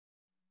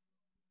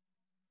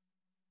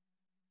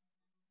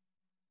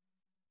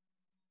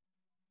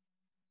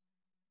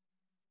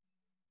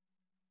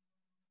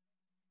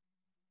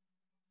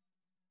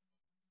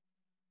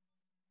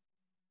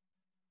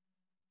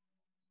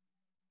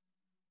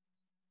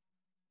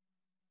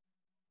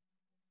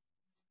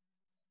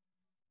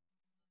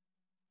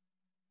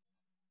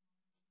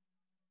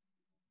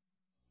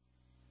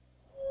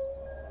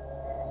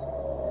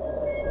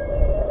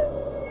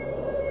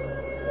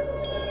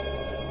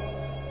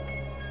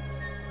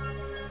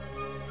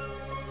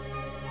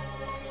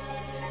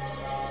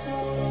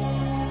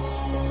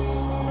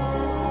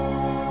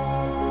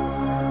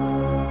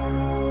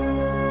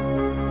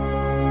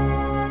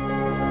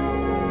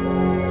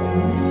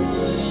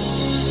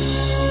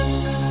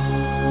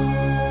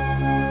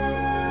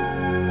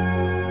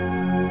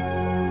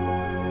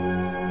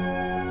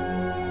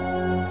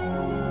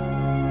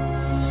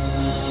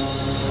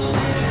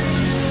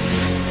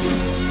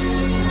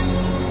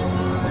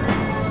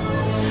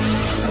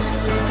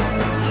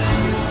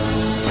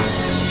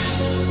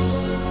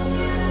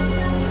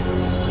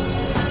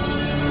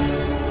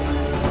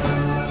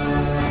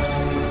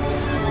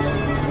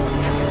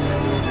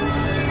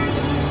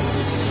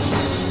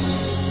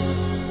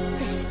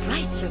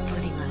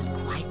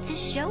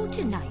show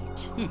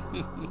tonight.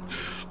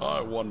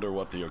 I wonder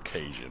what the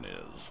occasion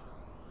is.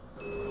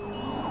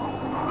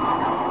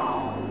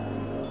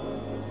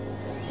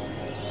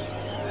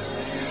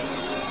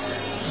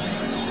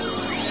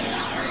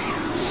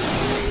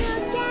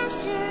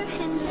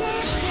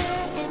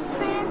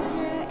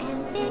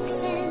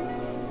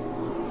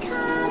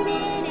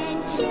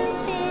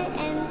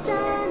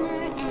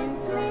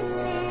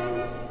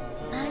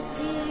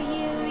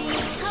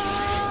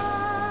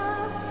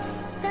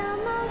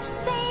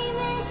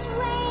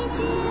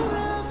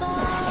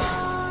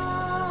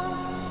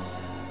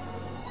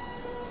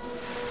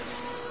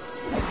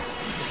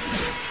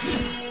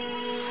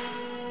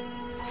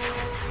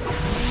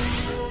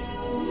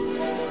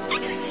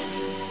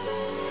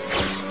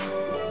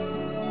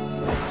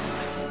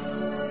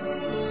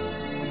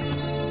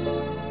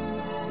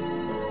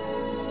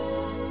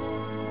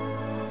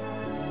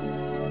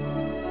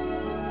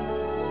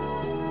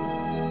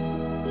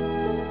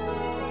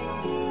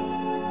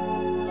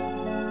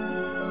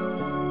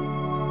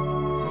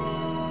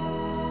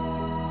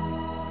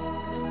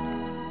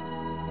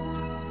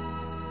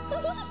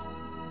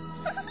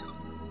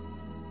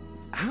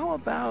 How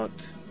about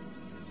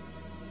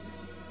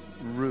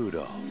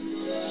Rudolph?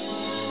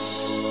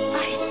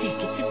 I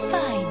think it's a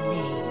fine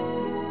name.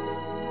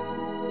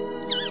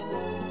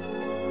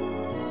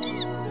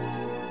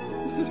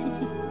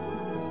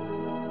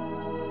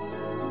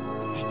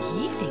 And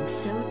he thinks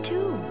so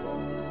too.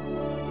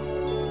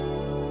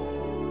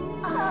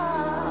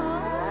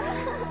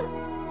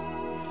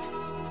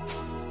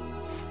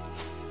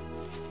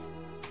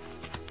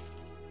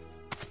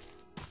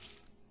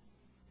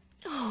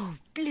 Oh,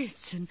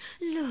 Blitzen,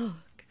 look.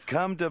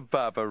 Come to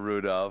Papa,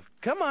 Rudolph.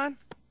 Come on.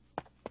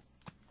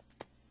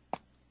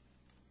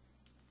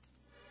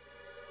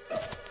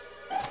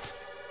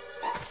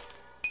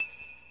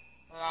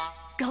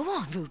 Go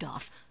on,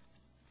 Rudolph.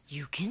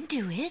 You can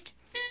do it.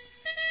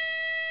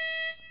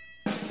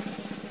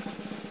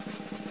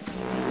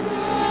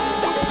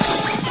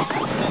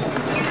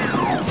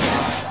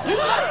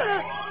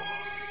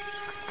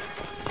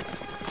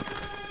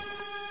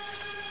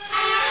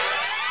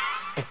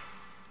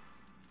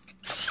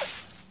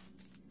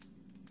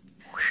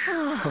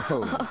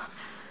 Oh.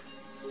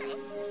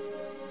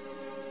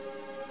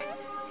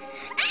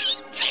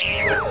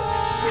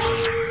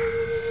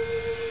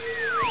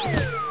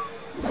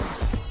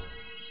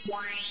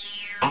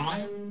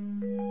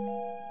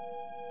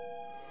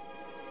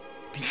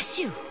 Bless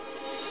you.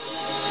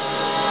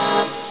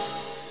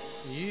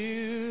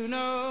 You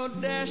know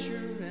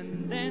Dasher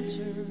and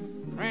Dancer,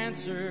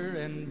 Prancer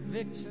and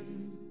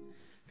Vixen,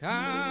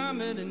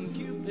 Comet and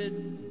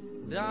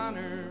Cupid,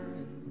 Donner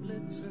and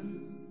Blitzen.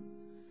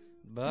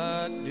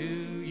 But do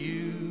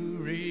you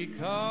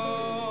recall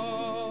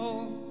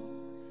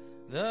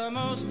the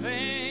most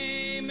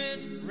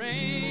famous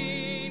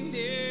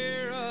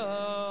reindeer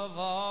of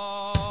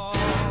all?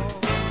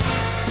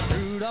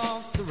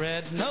 Rudolph the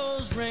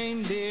red-nosed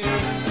reindeer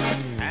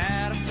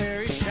had a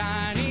very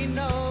shiny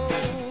nose,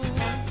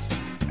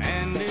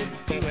 and if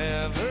you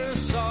ever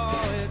saw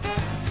it,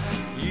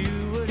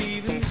 you would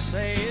even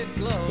say it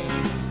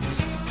glows.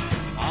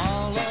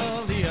 All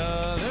of the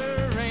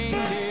other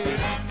reindeer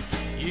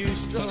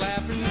used to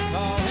laugh and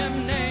call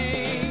him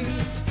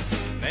names.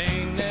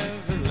 They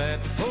never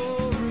let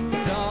poor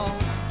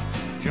Rudolph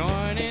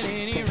join in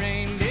any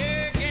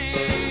reindeer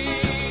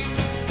game.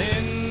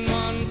 Then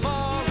one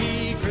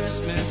foggy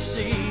Christmas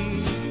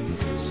Eve,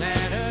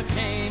 Santa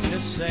came to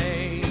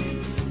say,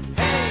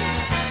 "Hey,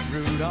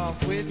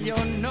 Rudolph, with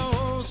your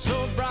nose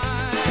so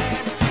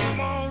bright,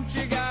 won't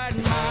you guide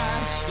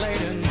my sleigh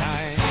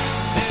tonight?"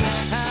 Then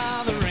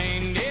how the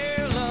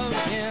reindeer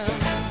loved him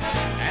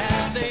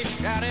as they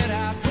shouted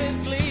out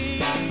with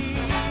glee,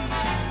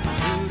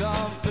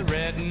 "Rudolph the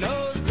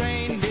red-nosed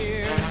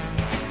reindeer,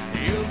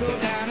 you'll go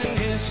down in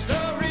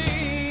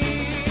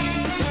history.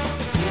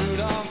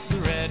 Rudolph the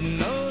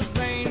red-nosed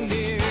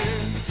reindeer,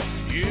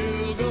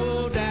 you'll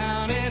go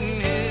down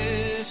in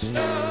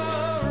history."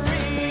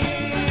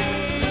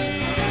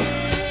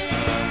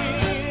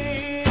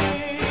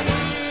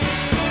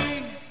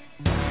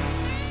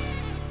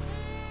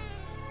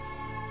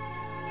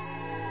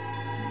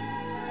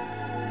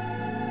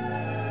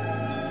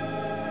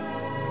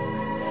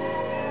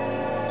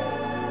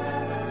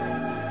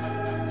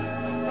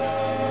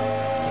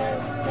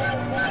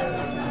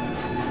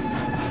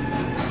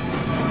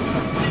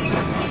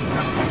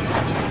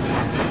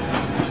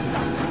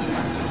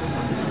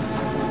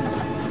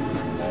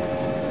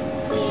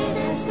 We're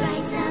the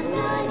sprites of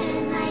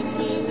northern lights.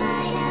 We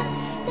light up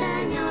the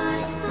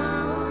North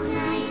Pole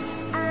nights.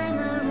 I'm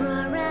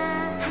Aurora.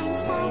 I'm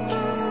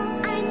Sparkle.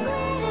 I'm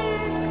Glitter.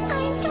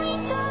 I'm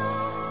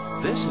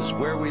Twinkle. This is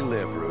where we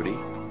live, Rudy.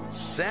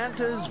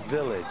 Santa's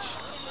Village.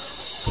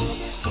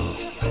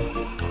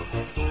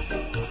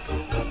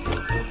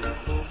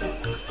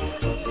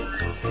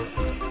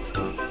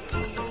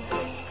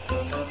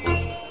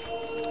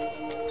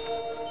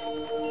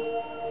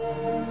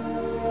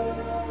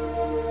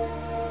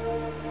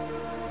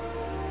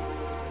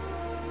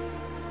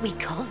 We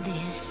call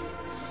this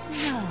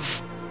snow.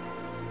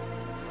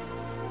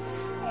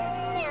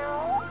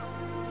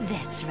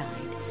 That's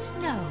right,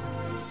 snow.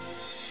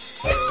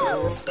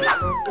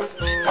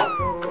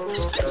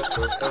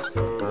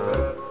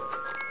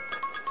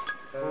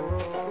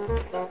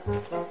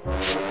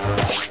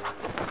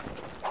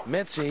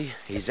 Mitzi,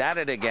 he's at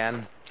it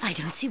again. I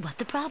don't see what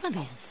the problem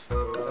is.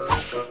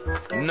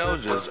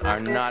 Noses are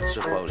not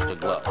supposed to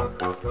glow.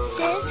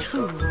 Says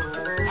who?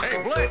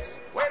 Hey, Blitz,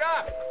 wait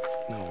up!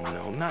 No,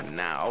 no, not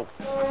now.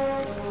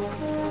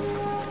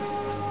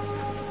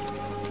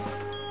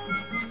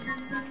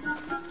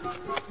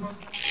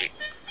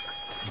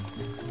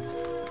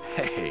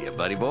 Hey,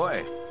 buddy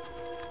boy.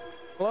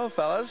 Hello,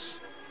 fellas.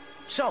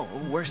 So,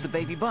 where's the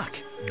baby buck?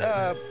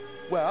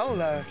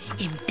 Well,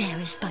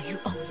 Embarrassed by your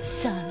own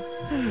son.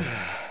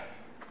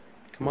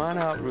 come on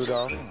out,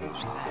 Rudolph.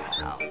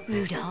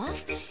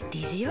 Rudolph,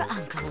 these are your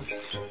uncles.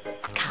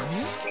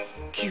 Comet,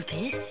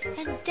 Cupid,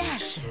 and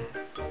Dasher.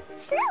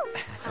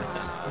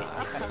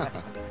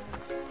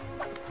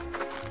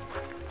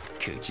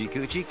 Coochie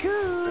coochie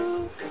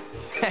coo.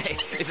 Hey,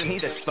 isn't he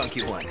the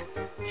spunky one?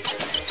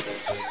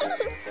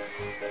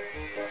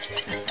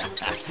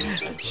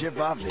 A chip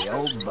off the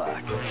old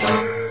buck.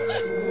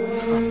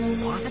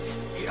 What?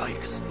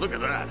 Yikes, look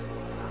at that.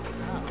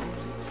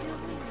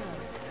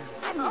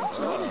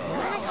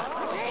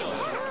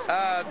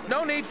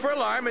 No need for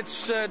alarm.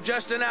 It's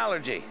just an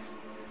allergy.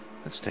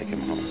 Let's take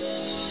him home.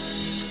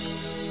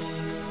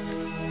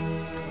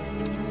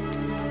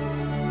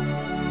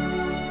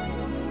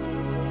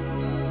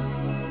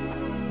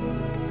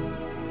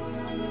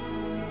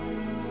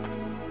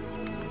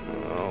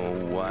 Oh,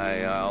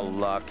 why, I'll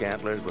lock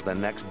antlers with the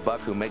next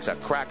buck who makes a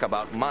crack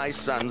about my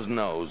son's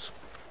nose.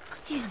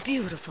 He's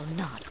beautiful,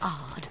 not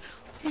odd.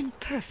 And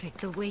perfect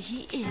the way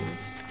he is.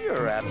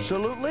 You're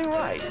absolutely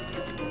right.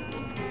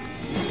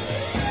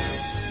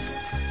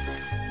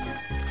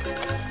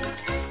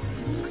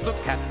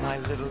 Look at my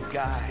little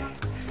guy.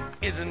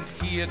 Isn't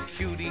he a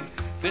cutie?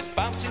 This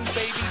bouncing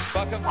baby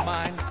buck of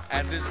mine,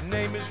 and his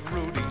name is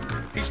Rudy.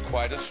 He's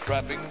quite a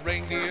strapping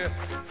reindeer,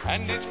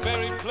 and it's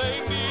very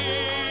plain,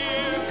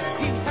 dear.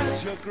 He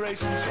has your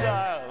grace and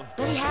style.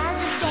 But he has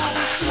his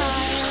daddy's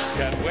smile.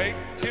 Can't wait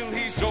till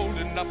he's old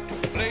enough to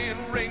play in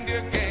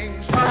reindeer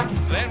games.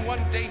 Then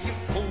one day he'll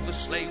pull the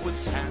sleigh with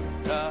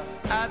Santa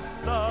at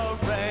the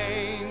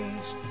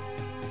reins.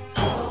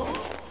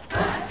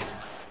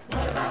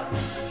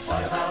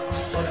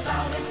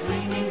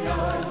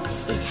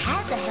 It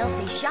has a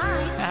healthy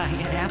shine.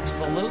 It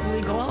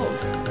absolutely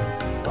glows.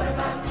 What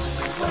about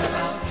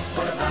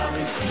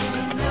his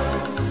gleaming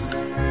nose?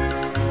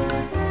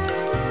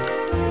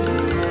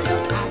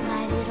 Look at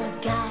my little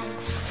guy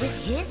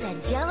with his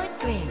angelic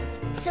grin.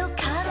 So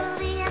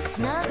cuddly and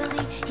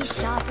snuggly, he's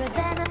sharper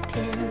than a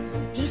pin.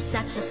 He's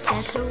such a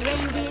special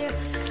reindeer.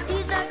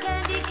 He's our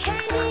candy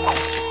candy.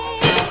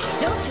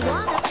 Don't you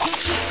wanna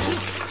pinch his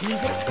cheek?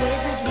 He's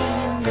exquisitely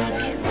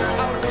unique.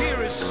 Our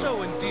dear is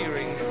so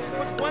endearing,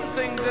 but one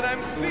thing that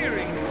I'm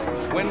fearing,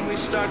 when we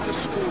start to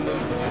school him,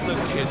 the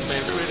kids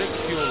may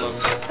ridicule him.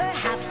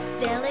 Perhaps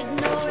they'll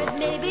ignore it,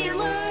 maybe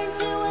learn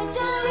to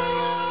adore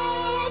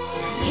it.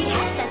 He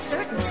has that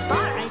certain spark.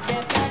 I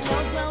bet that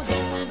nose glows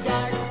in the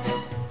dark.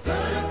 Put a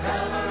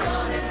cover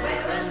on it,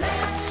 wear a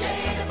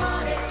lampshade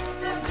upon it.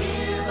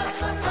 Forgive us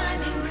for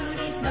finding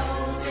Rudy's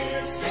nose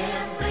is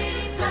simply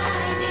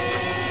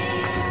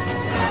blinding.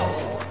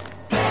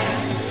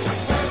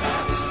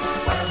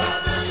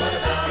 What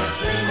about his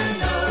gleaming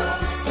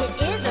nose? It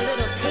is a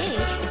little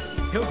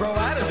pink. He'll grow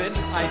out of it,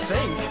 I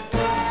think.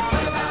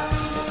 What about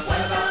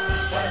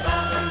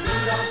when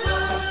Rudolph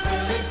grows?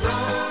 Will it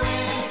grow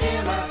any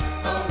dimmer,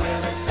 or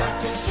will it start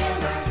to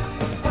shimmer?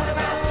 What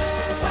about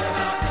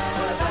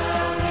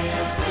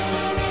his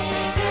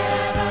gleaming,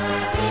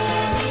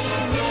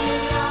 ever-beaming,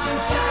 neon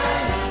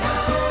shining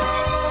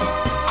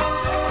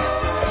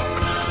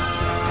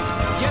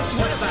Guess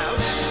what about?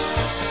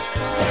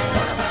 Yes,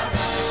 what about?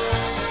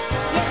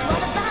 Yes,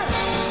 what about?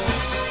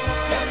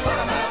 Yes, what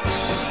about?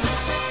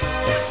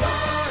 Yes, what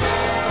about?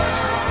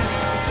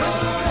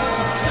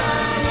 Rudolph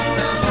shining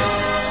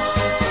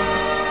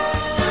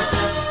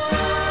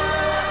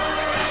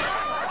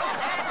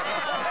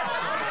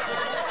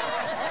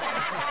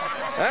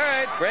All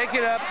right, break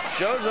it up.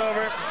 Show's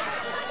over.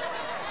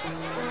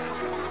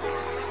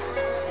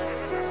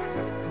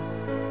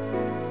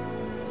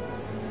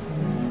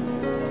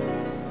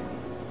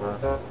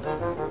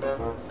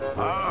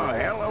 Oh,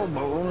 hello,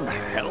 Moon.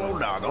 Hello,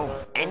 Doggle.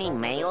 Any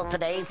mail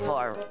today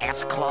for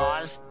S.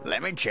 Claus?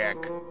 Let me check.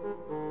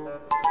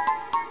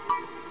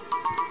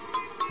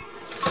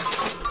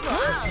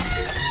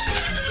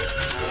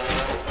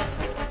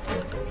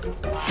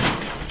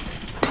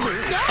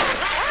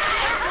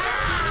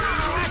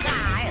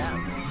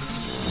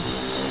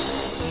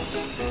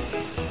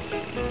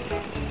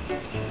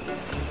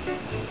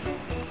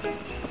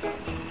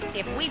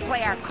 If we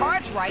play our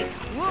cards right,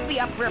 we'll be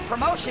up for a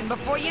promotion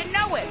before you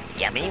know it.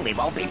 You mean we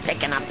won't be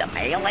picking up the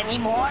mail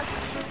anymore?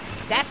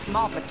 That's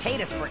small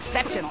potatoes for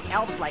exceptional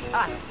elves like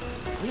us.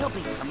 We'll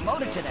be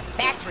promoted to the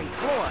factory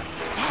floor.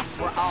 That's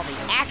where all the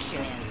action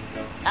is.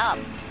 Oh,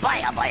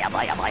 boy, oh boy, oh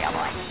boy, oh boy, oh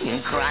boy.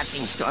 And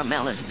crossing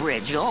Stormella's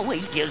bridge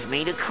always gives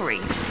me the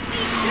creeps.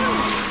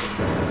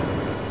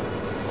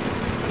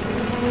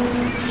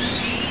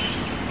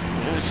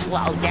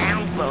 Slow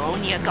down,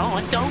 Boone. You're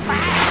going too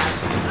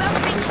fast.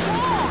 Something's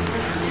wrong.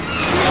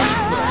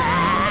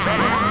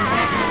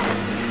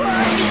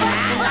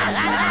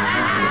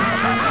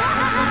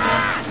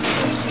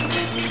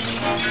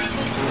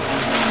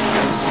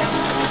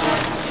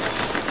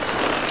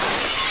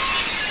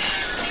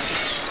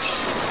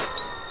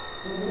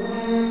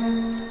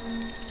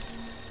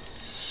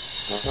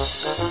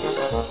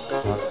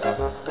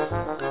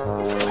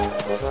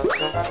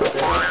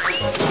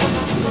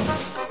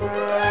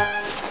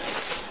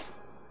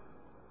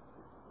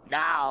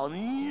 Oh,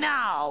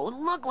 no!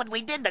 Look what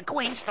we did to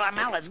Queen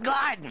Stormella's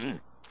garden!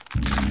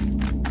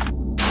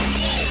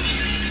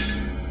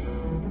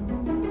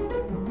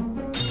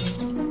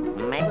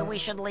 Maybe we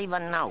should leave a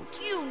note.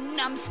 You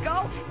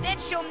numbskull! Then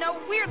she'll know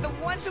we're the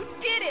ones who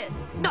did it!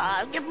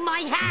 My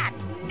hat!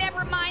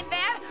 Never mind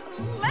that.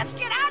 Let's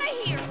get out of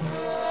here!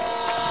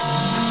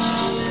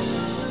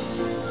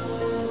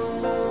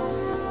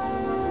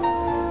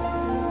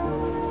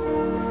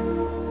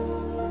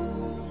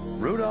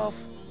 Rudolph,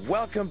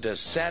 welcome to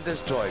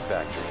Santa's Toy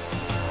Factory.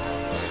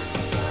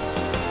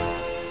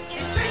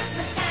 It's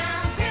Christmas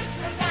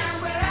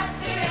time, we're up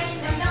here in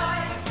the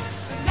north,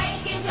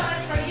 making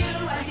toys for you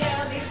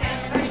until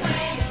December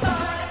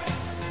 24th.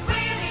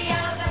 We're the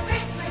elves of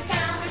Christmas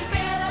Town, we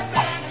fill up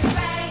Santa's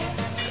sleigh,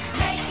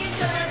 making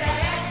sure that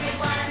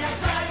everyone has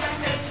toys on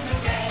Christmas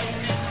Day.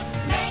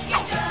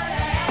 Making sure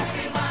that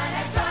everyone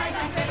has toys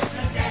on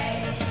Christmas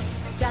Day.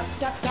 Tap,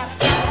 tap, tap,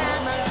 the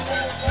hammer.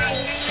 Ring, ring,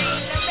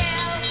 ring the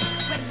bell.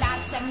 With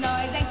lots of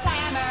noise and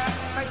clamor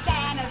for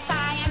Santa's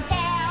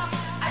clientele.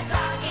 A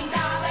talking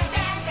doll that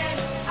dances,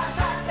 a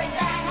puppet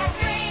that has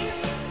strings,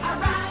 a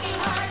rocking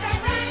horse that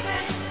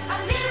prances, a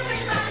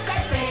music box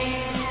that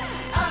sings.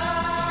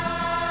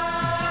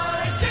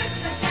 Oh, it's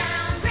Christmas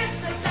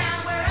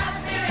town, we're up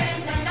here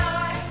in the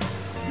north,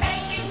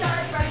 making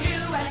toys for you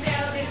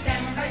until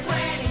December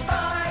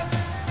 24th.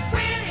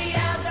 We're the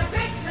elves of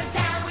Christmas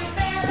Town, we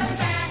fill up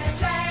Santa's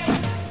sleigh,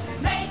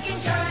 making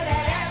sure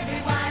that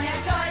everyone has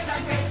toys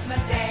on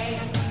Christmas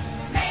Day.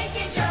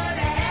 Making sure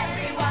that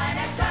everyone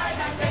has toys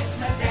on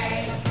Christmas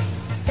Day.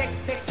 Pick,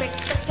 pick, pick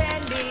the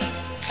candy.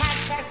 Pack,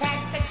 pack, pack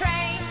the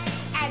train.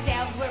 As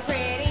elves, we're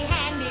pretty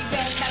handy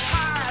with the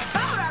car, a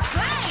boat, or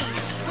plane.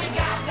 We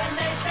got the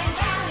list and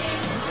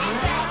counting and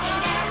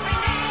checking every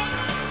name.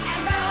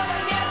 And though the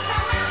gifts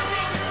are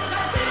mounting,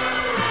 no two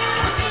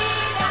will be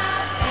the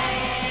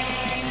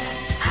same.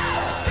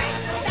 Oh, it's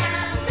Christmas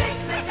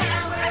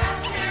town, we're up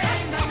here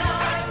in the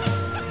north,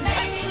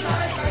 making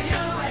toys for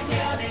you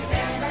until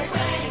December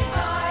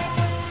 24th.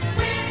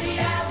 We're the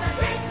elves of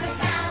Christmas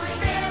Town, we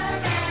fill up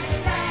Santa's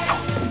sleigh,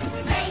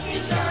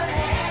 making sure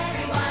that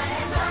everyone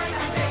has toys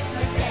on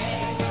Christmas Day.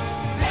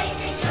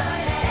 Making sure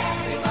that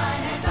everyone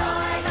has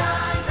toys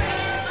on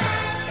Christmas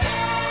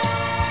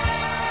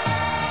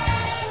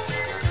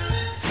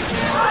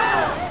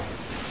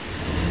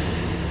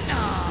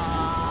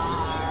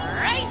All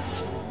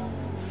right.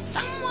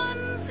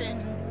 Someone's in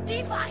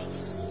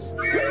device.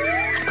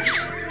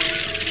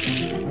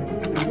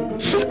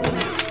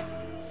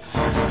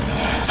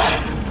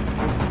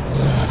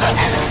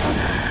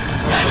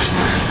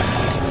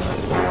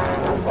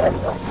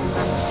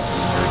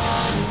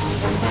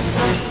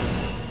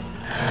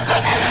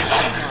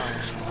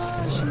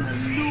 Gosh, my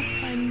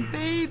lupine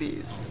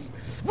babies.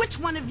 Which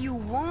one of you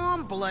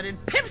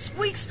warm-blooded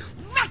pipsqueaks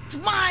wrecked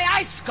my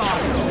ice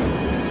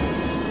garden?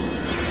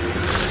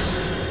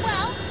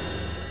 Well,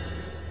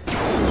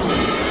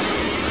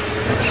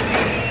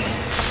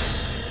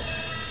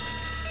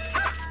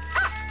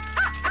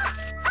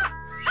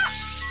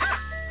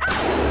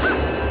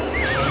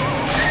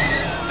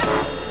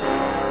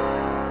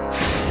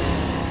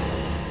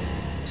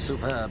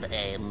 Superb,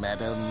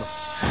 madam?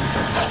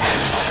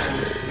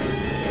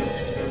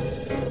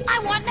 I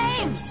want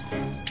names.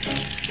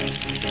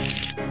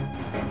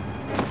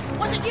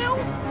 Was it you?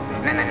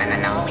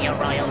 No, your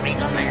royal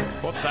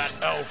regalness. Put that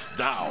elf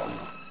down.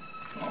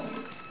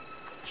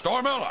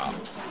 Stormella,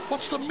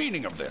 what's the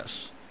meaning of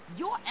this?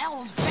 Your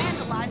elves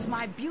vandalized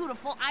my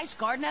beautiful ice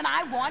garden and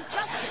I want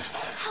justice.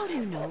 How do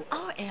you know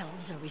our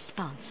elves are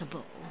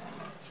responsible?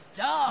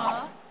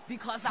 Duh.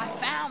 Because I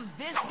found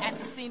this at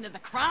the scene of the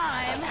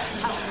crime.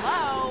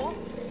 Hello?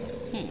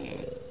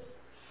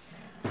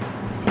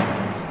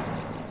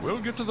 We'll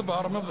get to the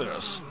bottom of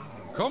this.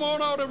 Come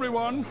on out,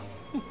 everyone.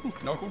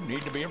 No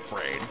need to be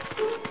afraid.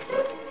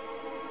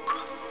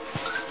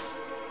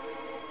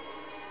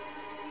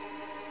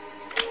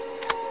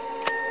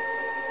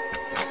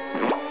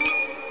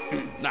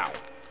 Now,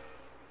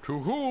 to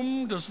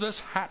whom does this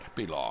hat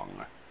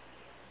belong?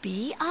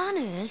 Be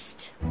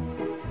honest.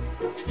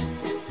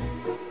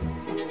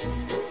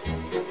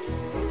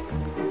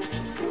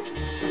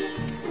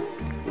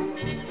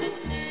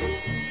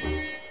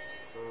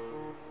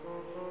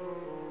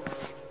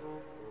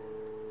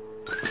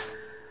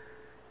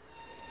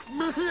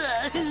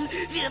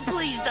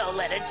 Please don't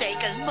let it take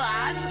us,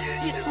 boss.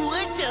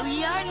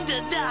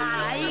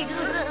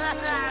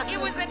 It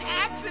was an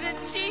accident,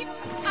 Chief.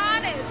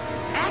 Honest.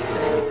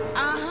 Accident?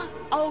 Uh-huh.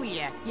 Oh,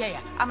 yeah.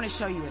 I'm gonna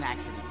show you an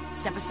accident.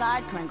 Step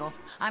aside, Kringle.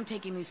 I'm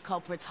taking these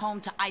culprits home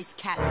to Ice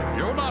Castle.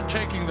 You're not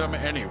taking them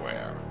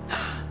anywhere.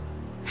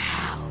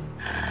 How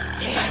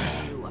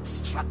dare you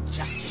obstruct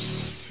justice?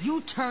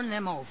 You turn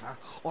them over,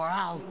 or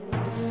I'll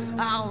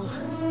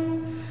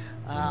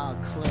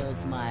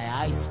close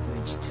my ice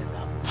bridge to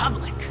the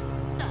public.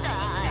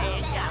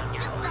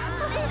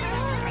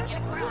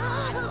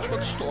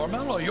 But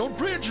Stormella, your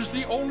bridge is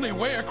the only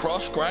way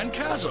across Grand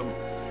Chasm.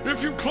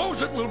 If you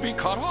close it, we'll be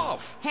cut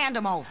off. Hand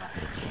them over.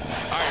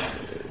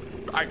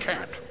 I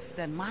can't.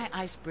 Then my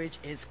ice bridge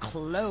is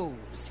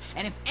closed.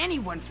 And if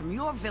anyone from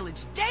your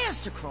village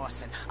dares to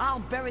cross it, I'll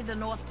bury the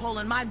North Pole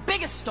in my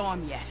biggest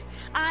storm yet.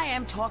 I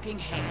am talking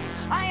hail.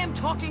 I am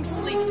talking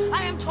sleet.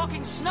 I am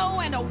talking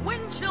snow and a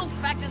wind chill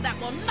factor that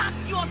will knock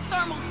your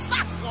thermal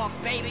socks off,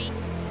 baby.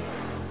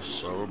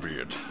 So be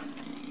it.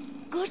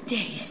 Good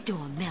day,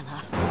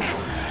 Stormella.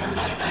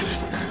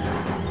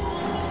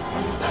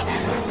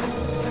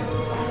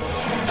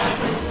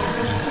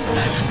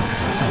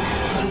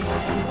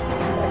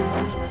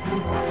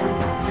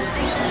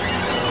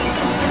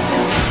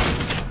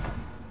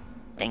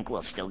 Think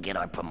we'll still get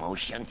our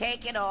promotion?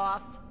 Take it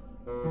off.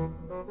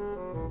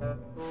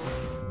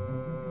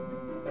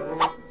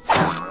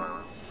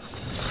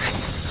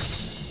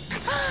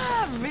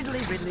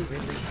 Ridley.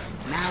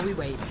 Now we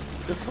wait.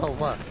 For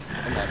what?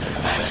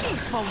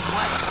 For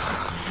what?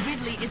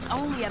 Ridley, it's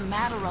only a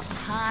matter of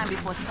time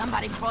before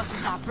somebody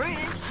crosses my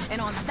bridge,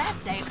 and on that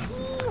day,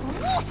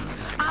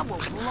 I will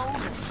blow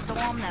the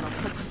storm that'll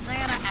put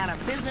Santa out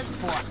of business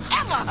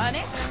forever,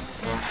 honey.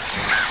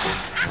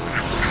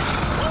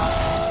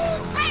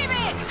 Ooh,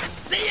 baby!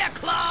 See ya,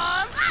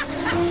 Claus!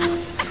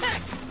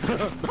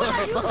 What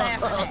are you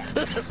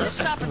laughing at?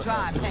 Just shop and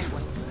drive,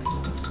 Penguin.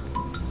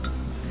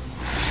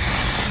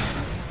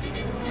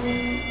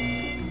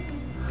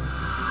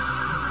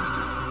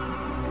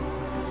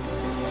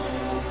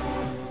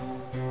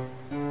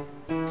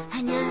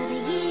 Another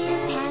year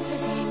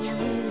passes and young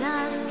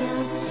Rudolph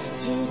goes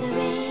to the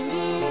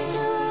reindeer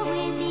school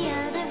with the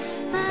other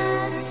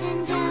bugs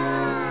and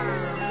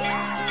dolls.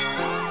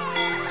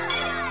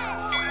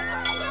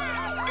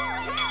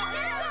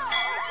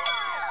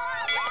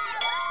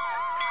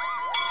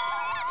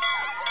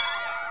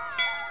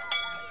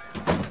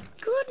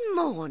 Good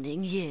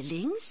morning,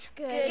 yearlings.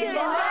 Good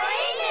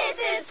morning,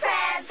 Mrs.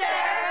 Prancer.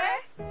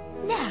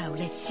 Now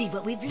let's see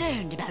what we've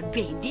learned about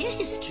reindeer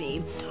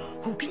history.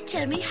 Who can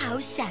tell me how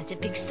Santa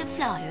picks the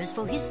flyers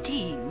for his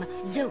team?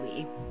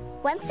 Zoe.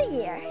 Once a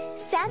year,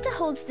 Santa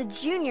holds the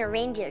Junior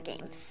Reindeer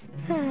Games.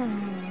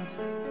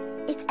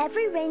 It's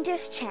every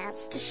reindeer's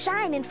chance to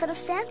shine in front of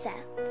Santa.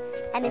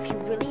 And if you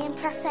really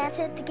impress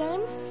Santa at the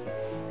games,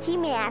 he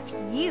may ask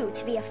you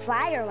to be a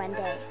flyer one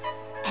day.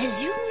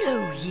 As you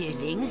know,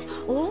 yearlings,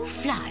 all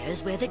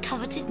flyers wear the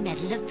coveted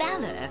Medal of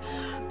Valor.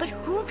 But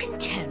who can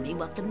tell me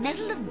what the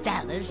Medal of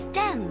Valor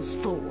stands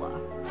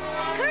for?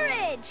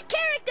 Courage,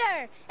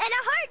 character, and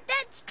a heart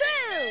that's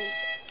true!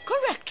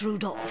 Correct,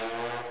 Rudolph.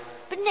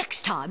 But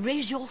next time,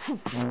 raise your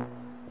hoof.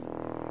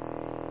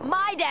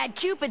 My dad,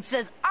 Cupid,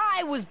 says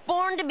I was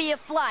born to be a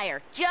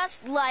flyer,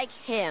 just like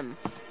him.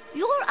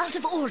 You're out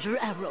of order,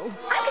 Arrow.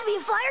 I could be a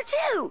flyer,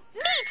 too!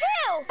 Me,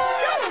 too!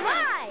 So am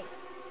I!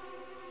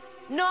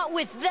 Not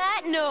with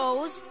that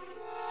nose.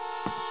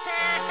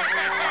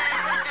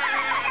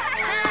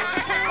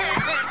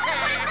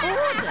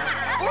 Order!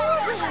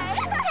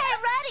 Hey,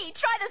 Ruddy,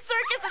 try the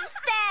circus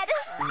instead.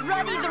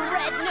 Ruddy the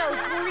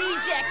red-nosed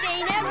reject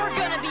ain't ever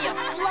gonna be a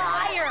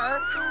flyer.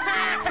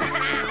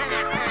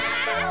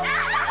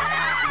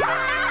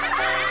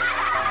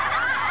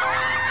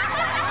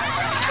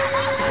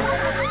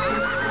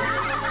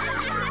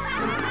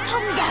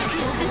 Come back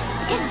here this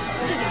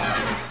instant.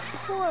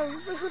 Poor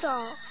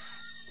Rudolph.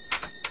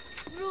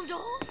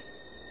 Rudolph?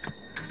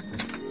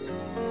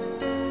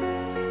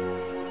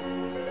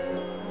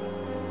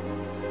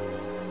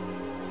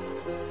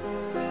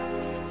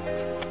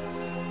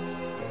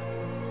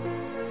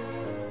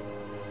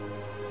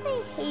 I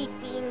hate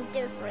being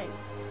different.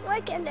 Why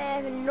can't I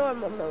have a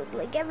normal nose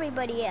like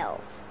everybody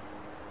else?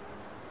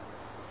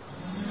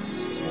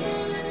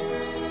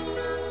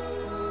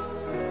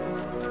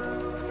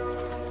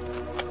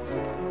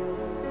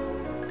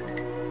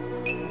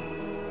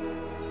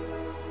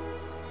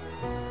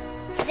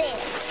 There.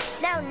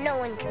 Now no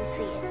one can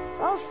see it.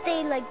 I'll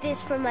stay like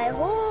this for my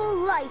whole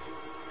life.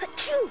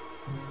 Achoo!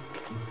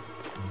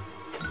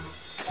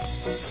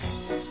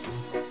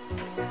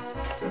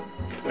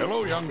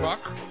 Hello, young buck.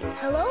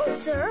 Hello,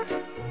 sir.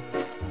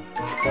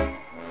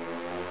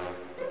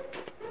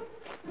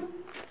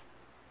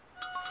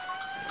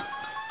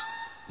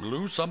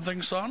 Lose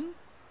something, son?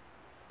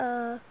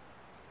 No,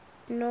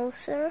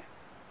 sir.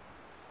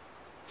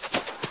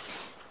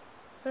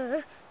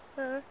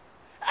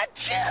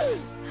 Achoo!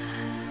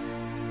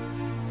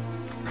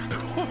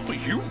 Oh,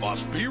 you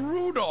must be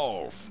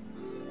Rudolph.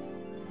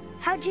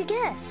 How'd you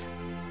guess?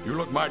 You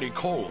look mighty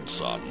cold,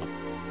 son.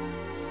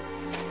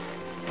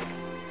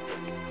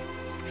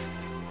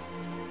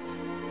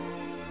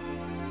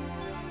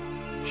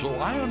 So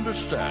I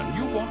understand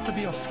you want to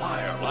be a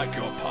flyer like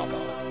your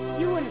papa.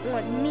 You wouldn't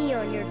want me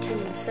on your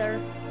team, sir.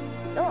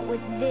 Not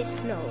with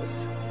this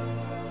nose.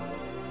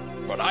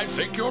 But I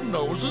think your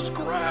nose is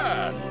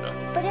grand.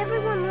 But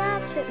everyone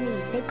laughs at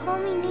me. They call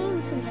me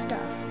names and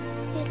stuff.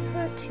 It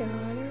hurts, Your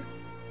Honor.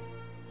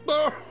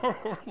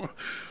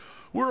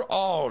 We're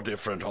all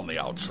different on the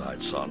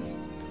outside, son.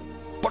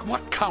 But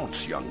what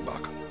counts, young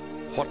buck?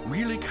 What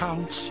really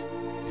counts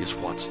is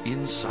what's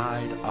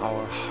inside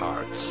our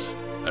hearts.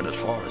 And as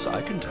far as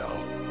I can tell,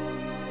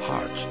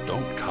 hearts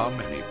don't come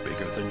any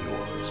bigger than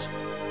yours.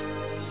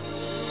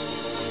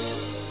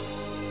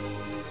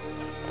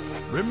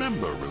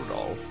 Remember,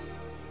 Rudolph,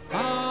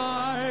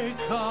 I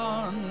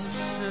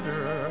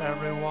consider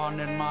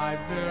everyone in my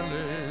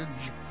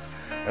village,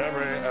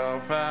 every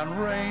elf and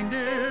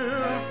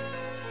reindeer,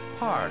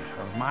 part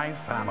of my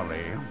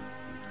family.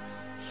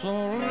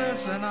 So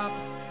listen up,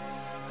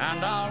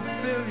 and I'll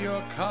fill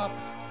your cup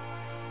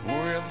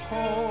with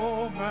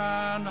hope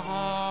and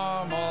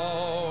harmony.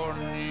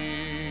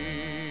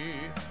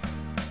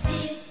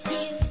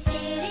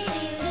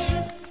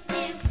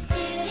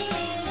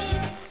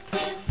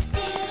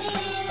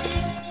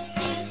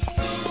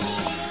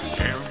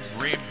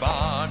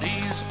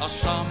 Everybody's a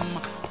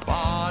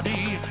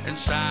somebody in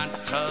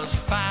Santa's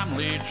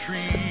family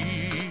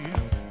tree.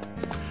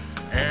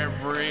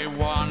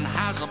 Everyone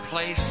has a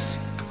place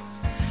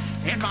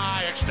in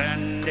my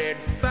extended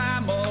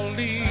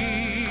family.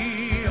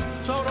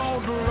 So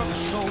don't look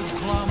so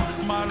glum,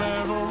 my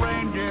little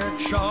reindeer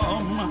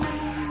chum.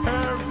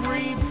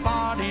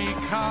 Everybody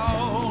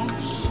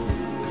counts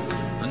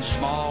in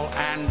small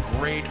and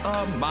great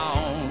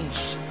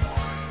amounts.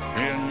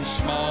 In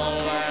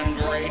small and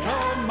great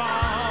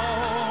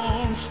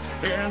amounts.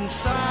 In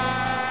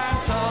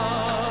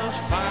Santa's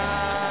family.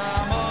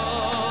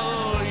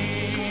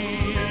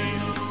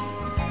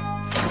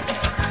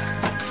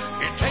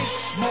 It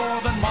takes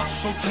more than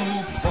muscle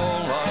to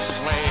pull a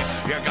sleigh.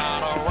 You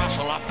gotta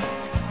rustle up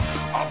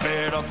a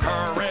bit of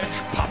courage,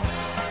 pop.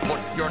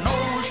 Put your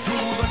nose to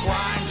the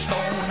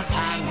grindstone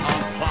and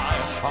apply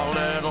a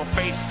little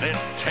faith it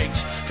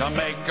takes to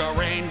make a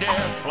reindeer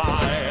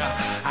fly.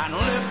 And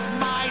lift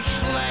my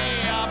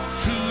sleigh up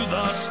to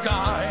the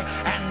sky.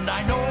 And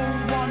I know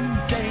one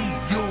day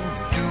you'll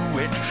do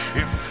it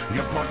if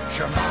you put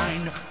your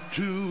mind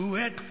to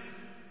it.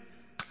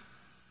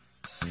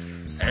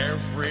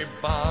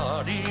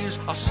 Everybody's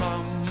a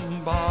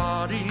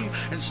somebody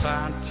in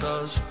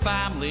Santa's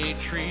family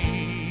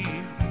tree.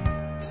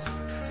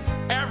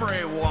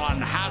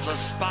 Everyone has a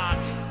spot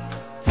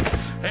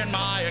in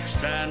my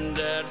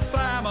extended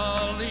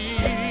family.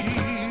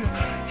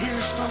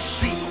 Here's the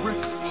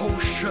secret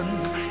potion.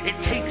 It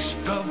takes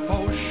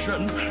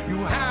devotion.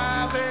 You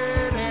have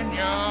it in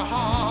your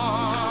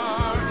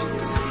heart.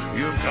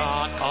 You've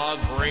got a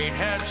great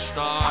head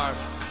start.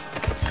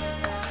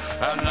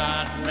 And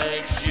that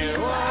makes you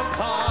a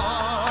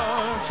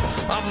part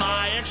of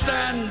my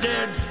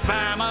extended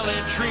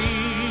family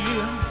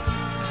tree.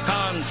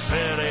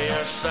 Consider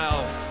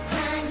yourself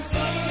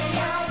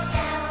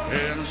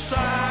in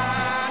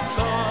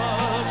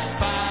Santa's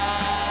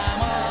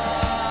family.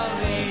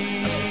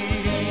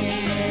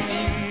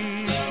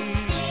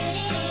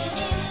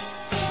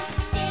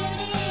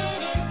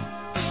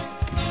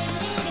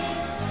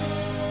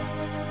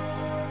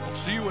 I'll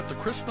see you at the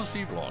Christmas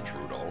Eve launch,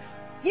 Rudolph.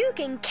 You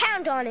can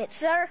count on it,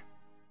 sir.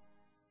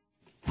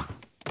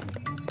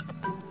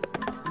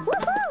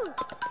 Woohoo!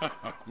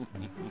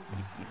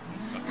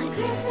 On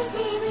Christmas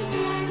Eve we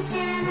send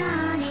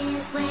Santa on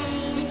his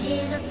way to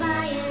cheer the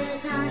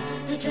fires on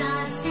who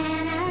draws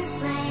Santa's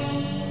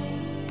sleigh.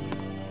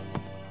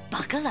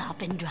 Buckle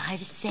up and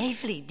drive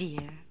safely,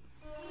 dear.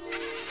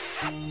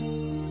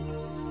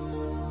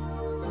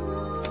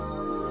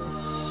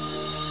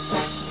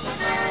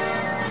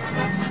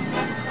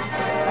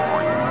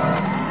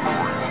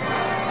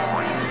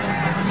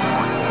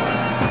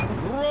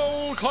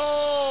 Roll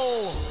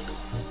call!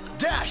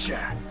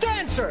 Dasher!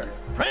 Dancer!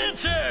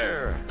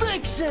 Prancer!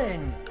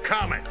 Vixen!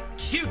 Comet!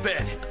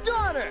 Cupid!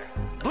 Donner!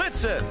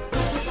 Blitzen!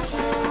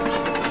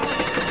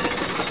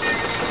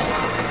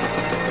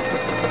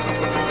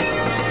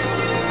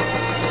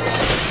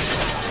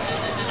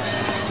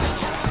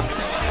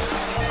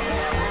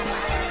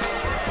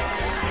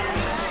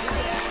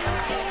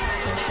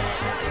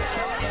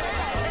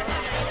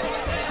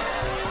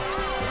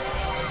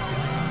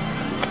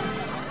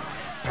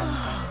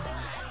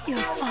 Your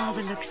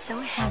father looks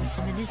so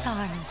handsome in his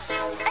harness.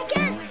 I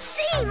can't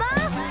see, Mom!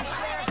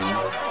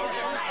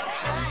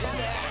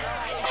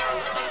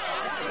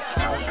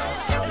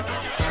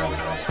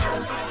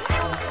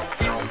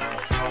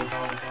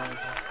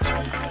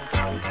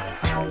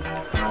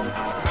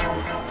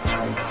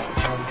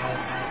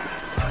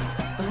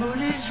 The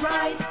mood is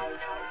right,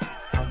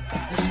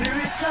 the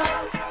spirit's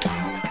up.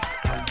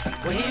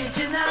 We're here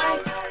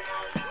tonight,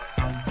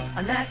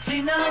 and that's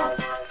enough.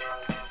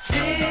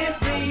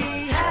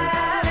 Simply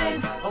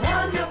having a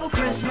wonderful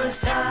Christmas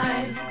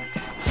time.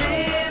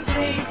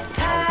 Simply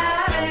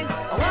having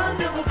a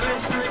wonderful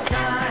Christmas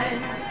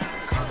time.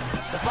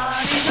 The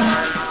party's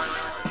on,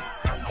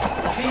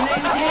 the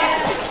feelings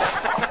here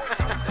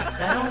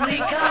that only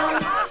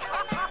counts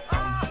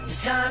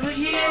this time of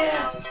year.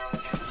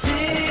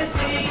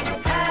 Simply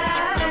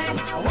having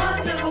a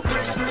wonderful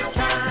Christmas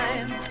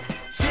time.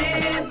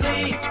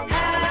 Simply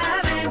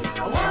having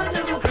a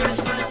wonderful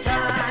Christmas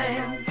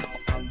time.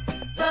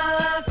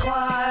 The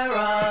choir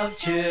of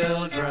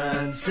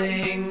children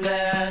sing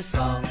their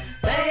song.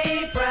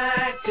 They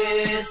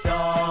practiced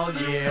all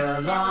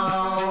year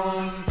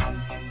long.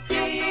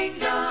 Ding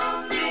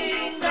dong,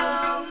 ding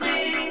dong,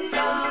 ding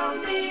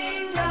dong,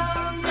 ding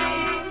dong,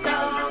 ding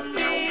dong,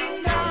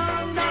 ding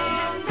dong,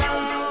 ding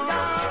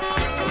dong.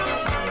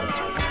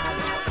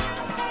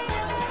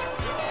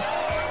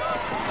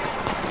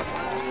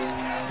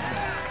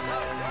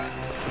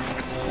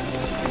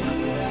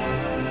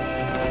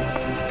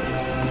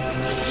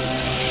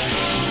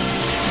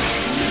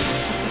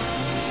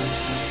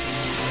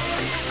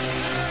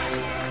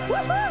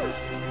 Woohoo!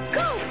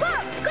 Go,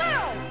 Pop, go!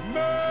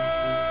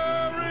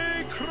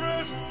 Merry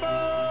Christmas!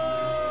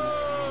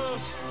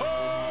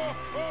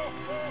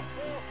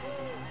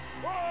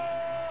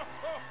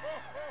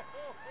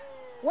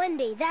 One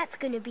day that's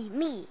gonna be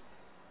me.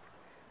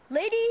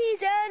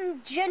 Ladies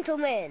and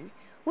gentlemen,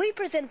 we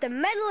present the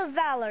Medal of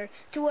Valor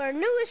to our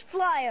newest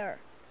flyer,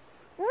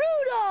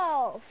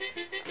 Rudolph!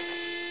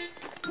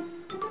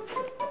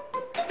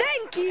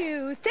 Thank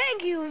you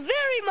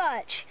very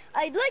much.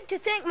 I'd like to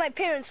thank my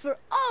parents for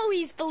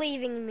always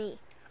believing in me.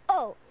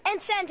 Oh,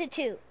 and Santa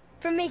too,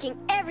 for making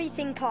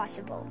everything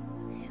possible.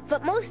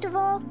 But most of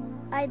all,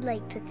 I'd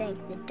like to thank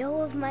the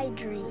doe of my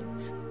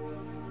dreams,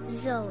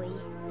 Zoe.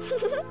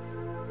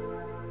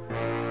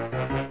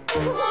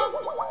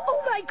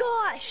 Oh my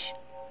gosh!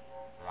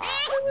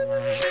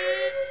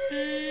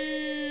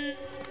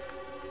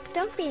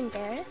 Don't be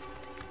embarrassed.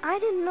 I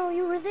didn't know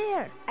you were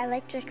there. I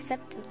liked your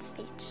acceptance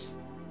speech.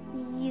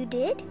 You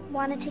did?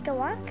 Want to take a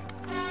walk?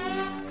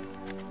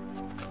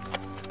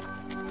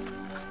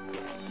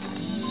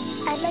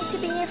 I'd like to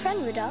be your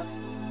friend, Rudolph.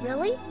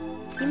 Really?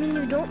 You mean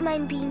you don't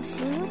mind being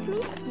seen with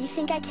me? You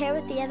think I care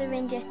what the other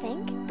reindeer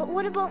think? But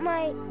what about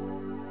my...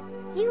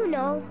 You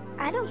know,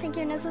 I don't think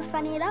your nose is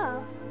funny at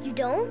all. You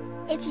don't?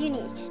 It's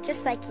unique,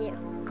 just like you.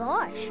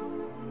 Gosh,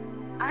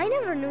 I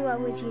never knew I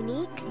was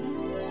unique.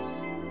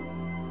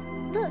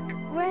 Look,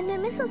 we're under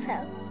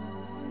mistletoe.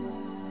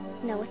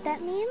 Know what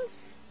that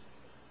means?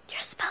 You're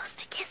supposed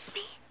to kiss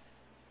me.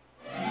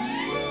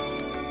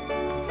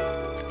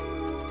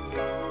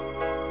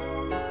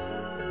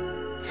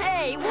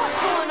 Hey, what's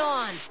going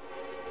on?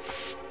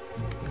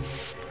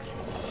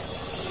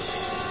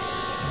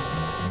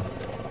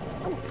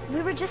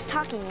 We were just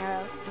talking,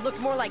 Arrow. Looked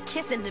more like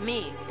kissing to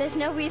me. There's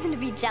no reason to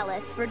be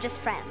jealous. We're just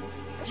friends.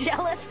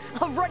 Jealous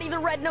of Ruddy the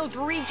Red-Nosed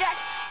Reject?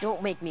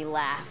 Don't make me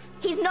laugh.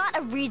 He's not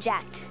a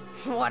reject.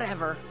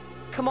 Whatever.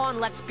 Come on,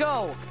 let's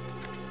go.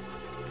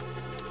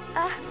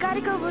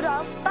 Gotta go,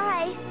 Rudolph.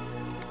 Bye.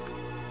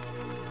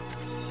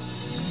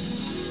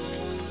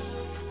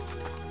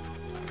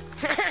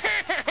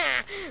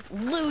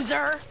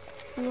 Loser.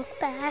 Look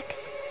back.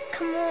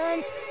 Come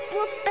on.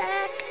 Look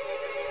back.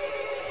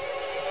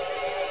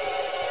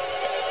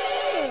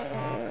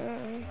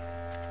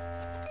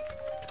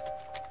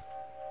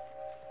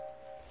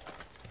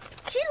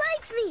 She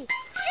likes me.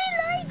 She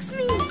likes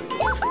me.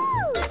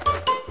 Woohoo!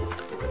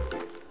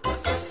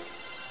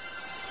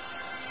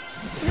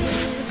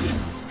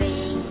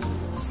 Spring,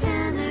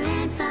 summer,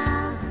 and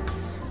fall.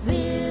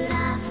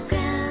 Rudolph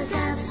grows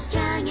up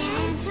strong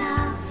and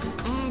tall,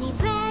 and he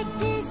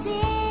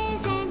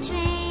practices and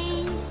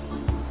trains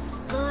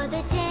for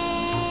the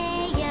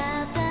day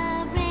of the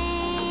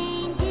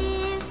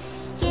reindeer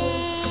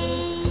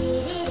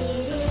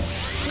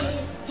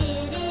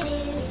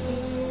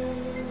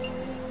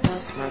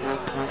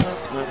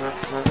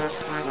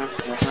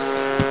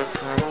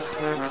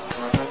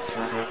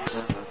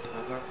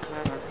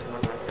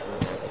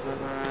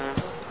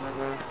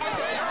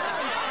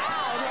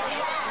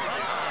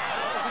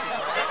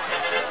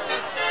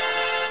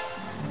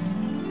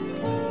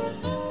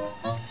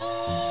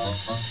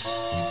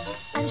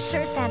I'm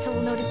sure Santa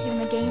will notice you in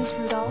the games,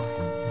 Rudolph.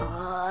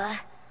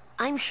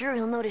 I'm sure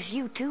he'll notice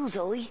you too,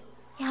 Zoe.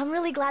 Yeah, I'm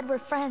really glad we're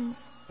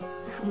friends.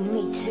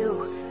 Me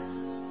too.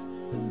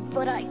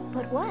 But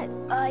what?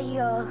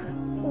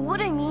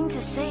 What I mean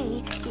to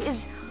say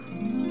is...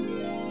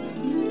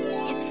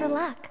 It's for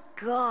luck.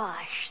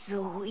 Gosh,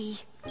 Zoe.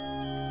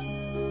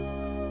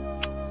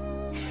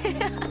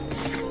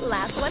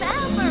 Last one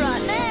out for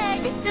Rotten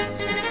Egg.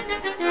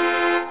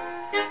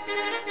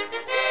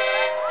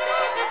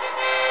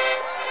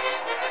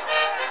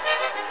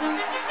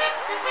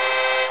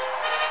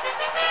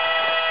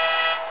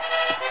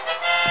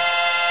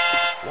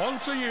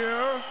 Once a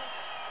year,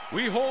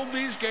 we hold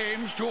these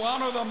games to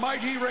honor the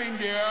mighty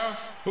reindeer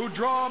who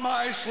draw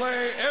my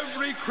sleigh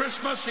every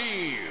Christmas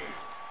Eve.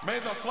 May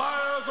the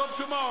flyers of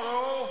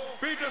tomorrow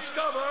be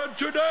discovered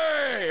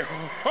today.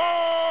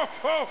 Ho,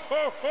 ho,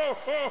 ho, ho,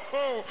 ho,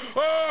 ho,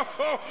 ho,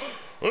 ho.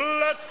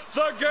 Let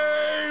the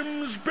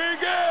games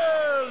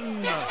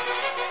begin.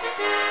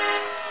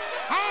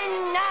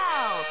 And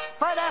now,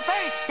 for the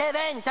first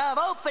event of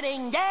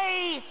opening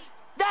day,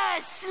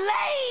 The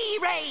sleigh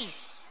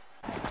race!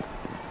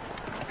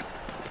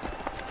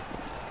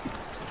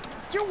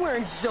 You're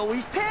wearing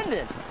Zoe's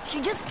pendant.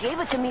 She just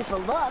gave it to me for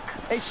luck.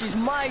 And she's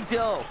my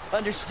dough,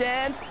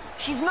 understand?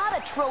 She's not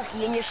a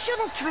trophy, and you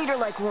shouldn't treat her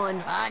like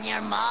one. On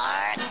your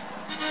mark.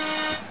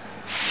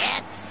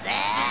 Get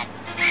set.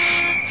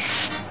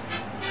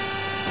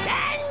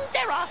 And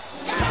they're off.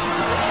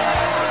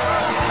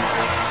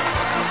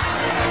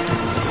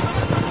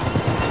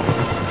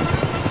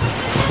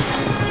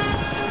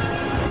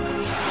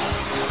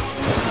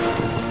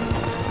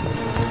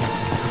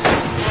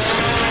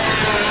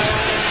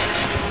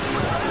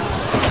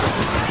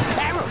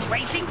 Arrow's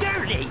racing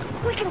dirty.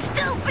 We can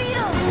still beat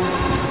him.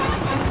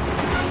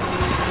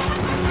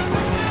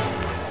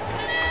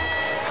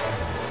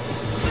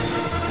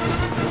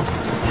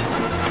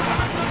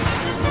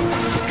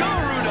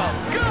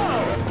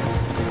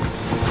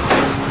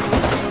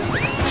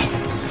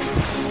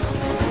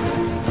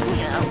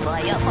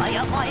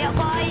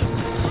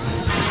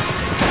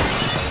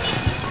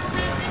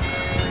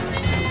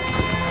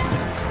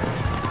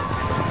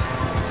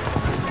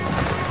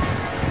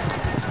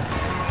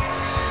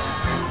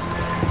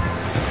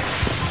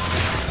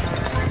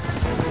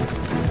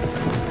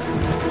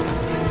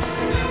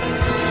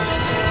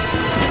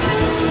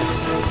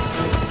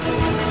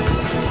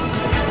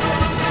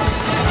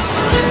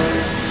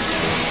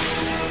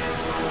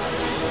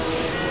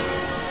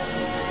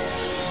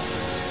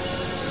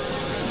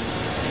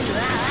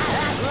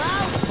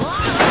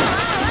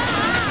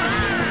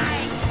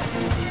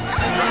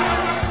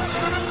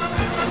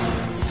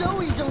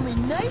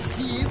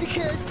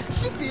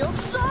 She feels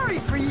sorry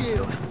for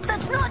you.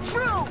 That's not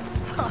true.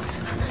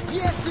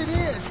 Yes, it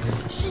is.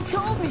 She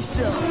told me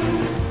so.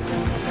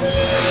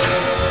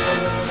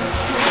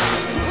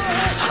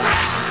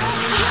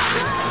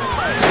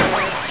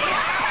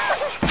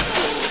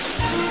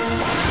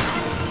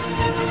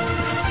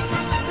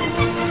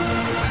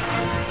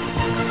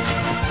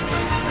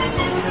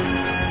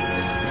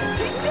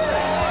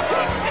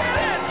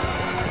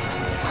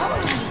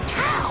 Holy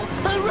cow!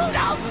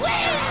 Rudolph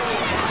wins!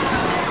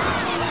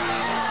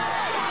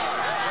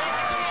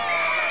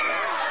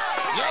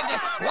 You're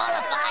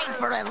disqualified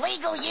for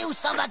illegal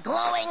use of a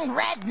glowing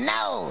red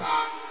nose.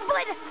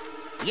 But...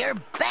 You're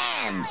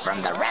banned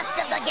from the rest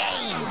of the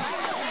games.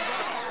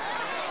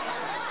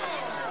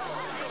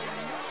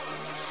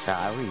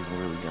 Sorry,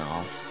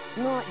 Rudolph.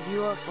 Not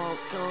your fault,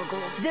 Doggle.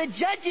 The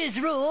judges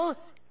rule,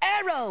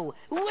 Arrow,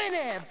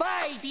 winner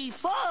by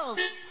default.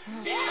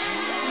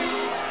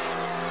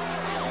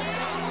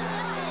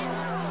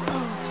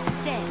 Oh,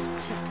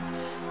 Santa,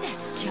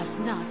 that's just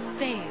not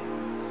fair.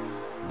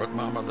 But,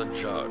 Mama, the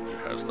judge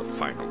has the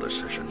final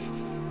decision,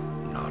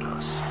 not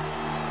us.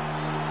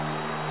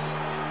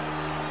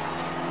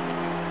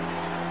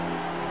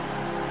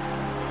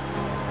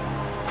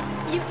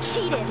 You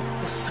cheated.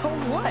 So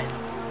what?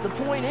 The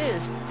point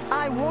is,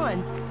 I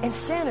won, and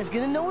Santa's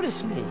gonna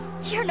notice me.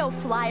 You're no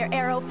flyer,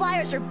 Arrow.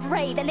 Flyers are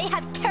brave, and they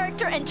have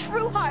character and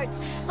true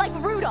hearts, like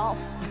Rudolph.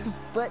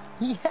 But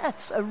he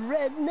has a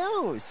red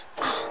nose.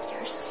 Oh,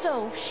 you're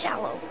so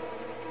shallow.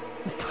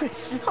 But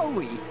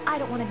Zoe... I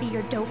don't want to be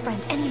your dough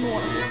friend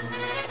anymore.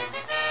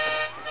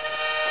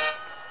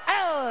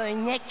 Our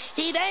next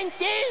event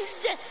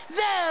is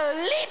the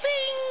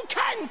Leaping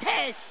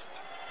Contest.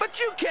 But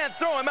you can't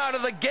throw him out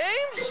of the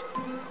games!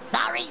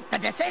 Sorry, the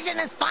decision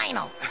is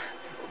final.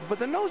 But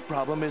the nose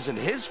problem isn't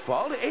his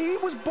fault. He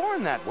was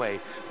born that way.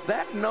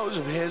 That nose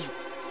of his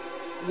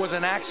was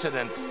an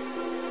accident.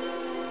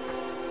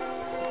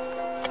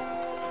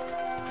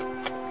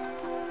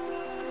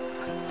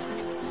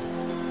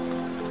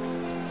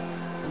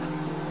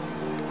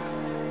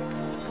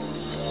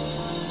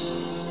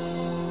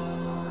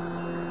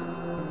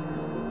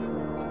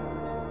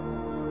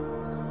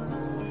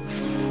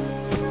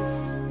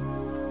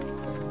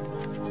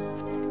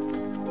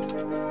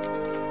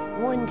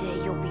 One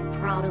day you'll be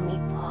proud of me,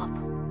 Pop.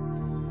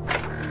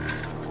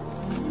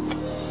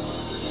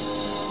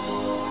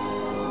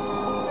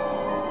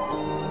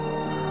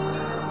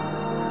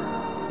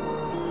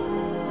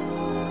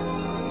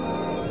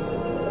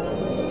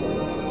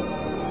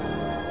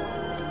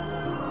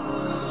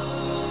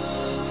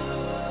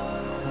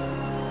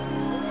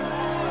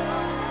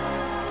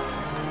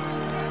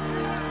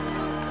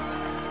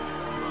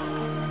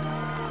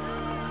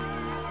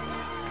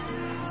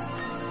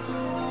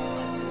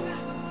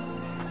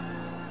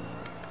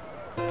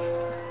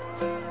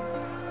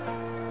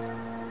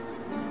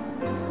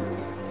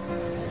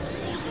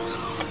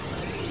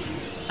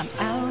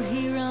 Out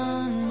here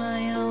on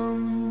my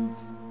own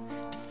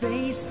to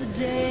face the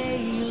day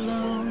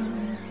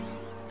alone.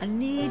 I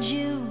need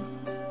you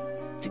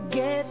to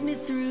get me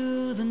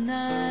through the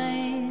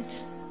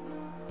night.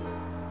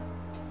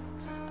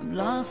 I'm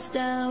lost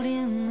out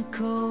in the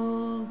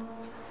cold.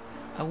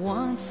 I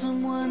want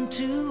someone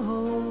to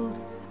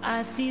hold.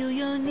 I feel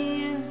you're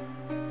near,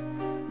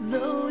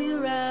 though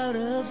you're out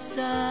of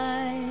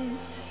sight.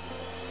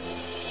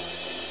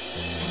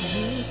 I'm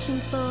reaching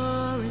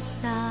for a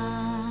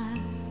star,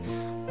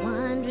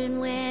 wondering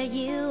where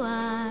you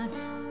are.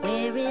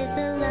 Where is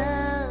the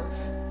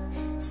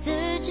love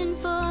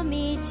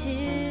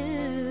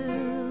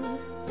too.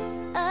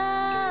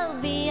 Oh,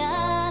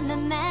 beyond the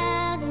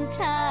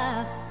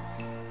mountaintop,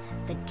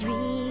 the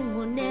dream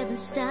will never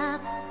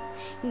stop.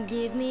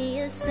 Give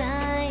me a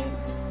sign,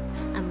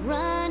 I'm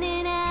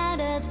running out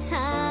of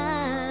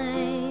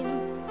time.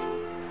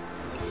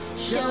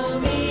 Show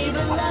me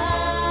the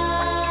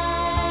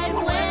light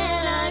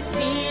when I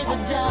fear the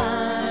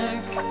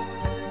dark.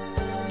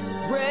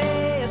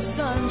 Ray of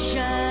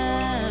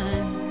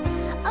sunshine,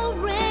 a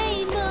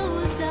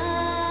rainbow's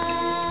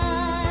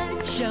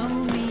arc. show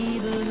me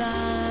the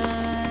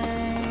light.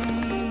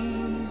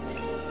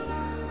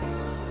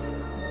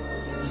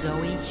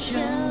 Zoe,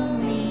 show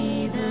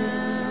me the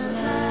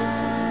light.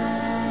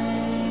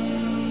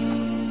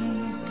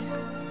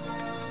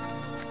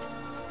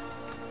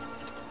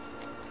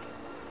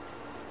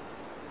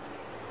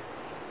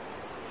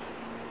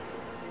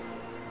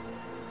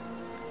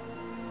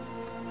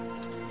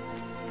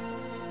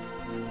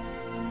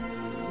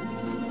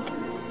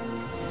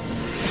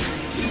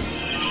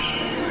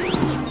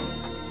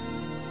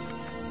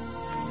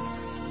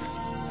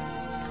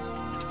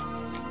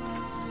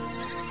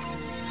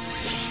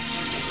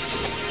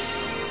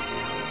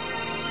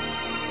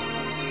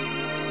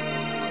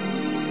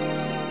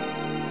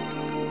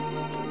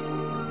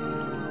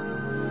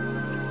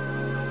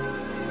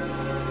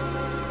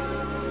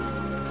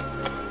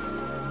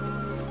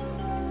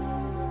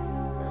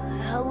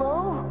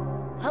 Hello?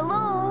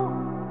 Hello?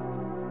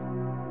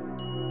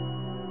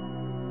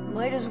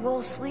 Might as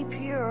well sleep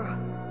here.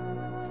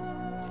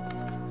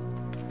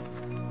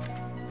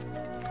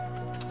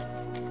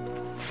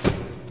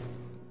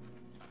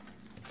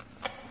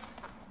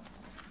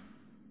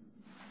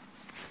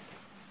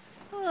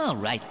 All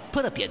right,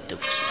 put up your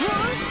dukes.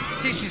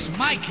 This is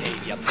my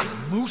cave, you big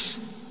moose.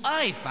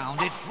 I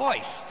found it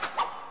first.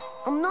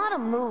 I'm not a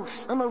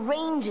moose, I'm a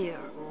reindeer.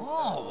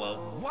 Oh,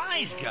 a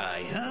wise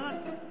guy, huh?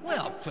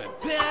 Well,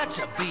 prepare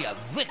to be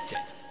evicted.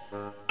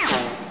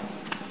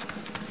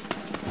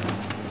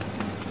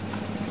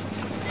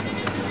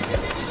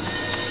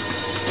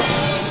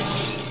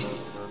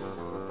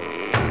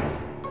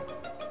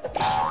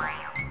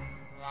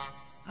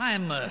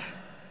 I'm,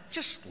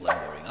 just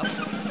lumbering up.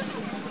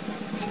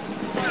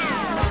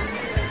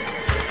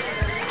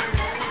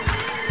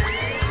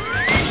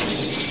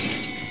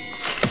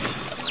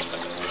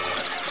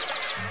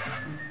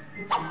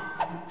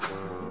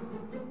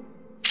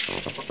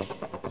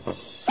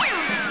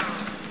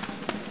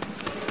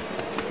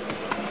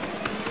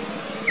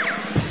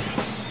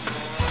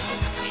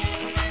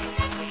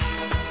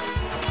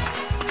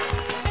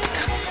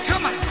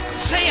 Come on,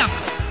 say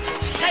uncle.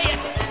 Say it,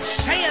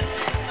 say it.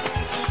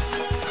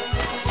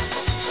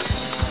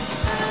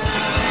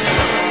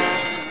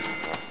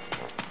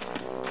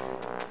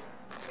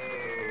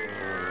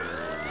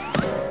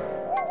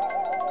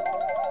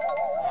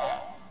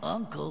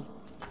 Uncle.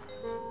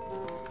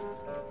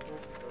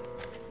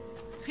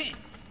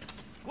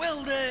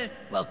 Well,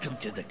 welcome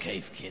to the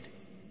cave, kid.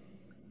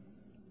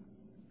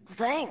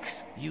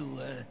 Thanks. You,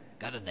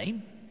 got a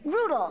name?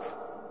 Rudolph.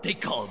 They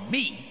call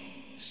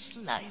me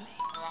Slyly.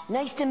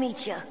 Nice to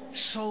meet you.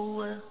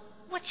 So,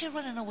 what you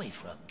running away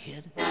from,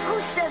 kid?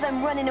 Who says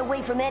I'm running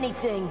away from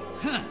anything?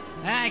 Huh,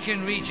 I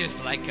can read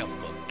just like a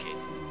book, kid.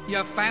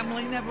 Your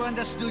family never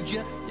understood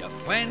you. Your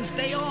friends,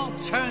 they all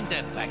turned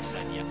their backs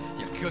on you.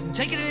 You couldn't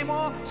take it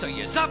anymore, so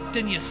you upped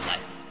and you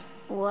left.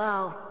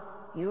 Wow,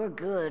 you're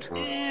good.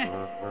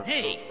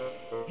 Hey,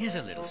 here's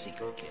a little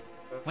secret, kid.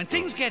 When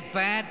things get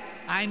bad,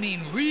 I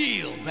mean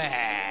real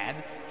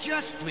bad,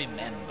 just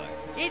remember,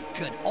 it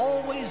could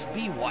always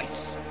be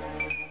worse.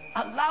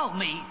 Allow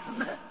me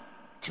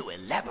to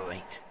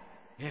elaborate.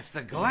 If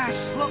the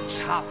glass looks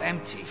half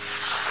empty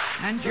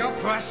and your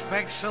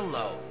prospects are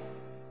low,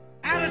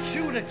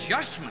 attitude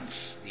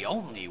adjustment's the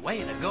only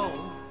way to go.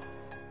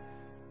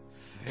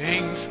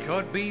 Things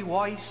could be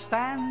worse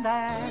than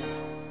that.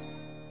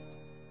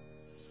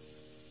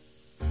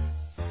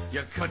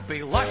 You could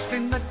be lost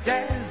in the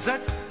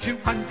desert,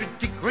 200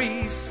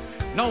 degrees,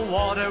 no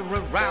water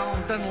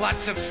around and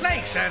lots of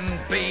snakes and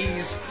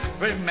bees.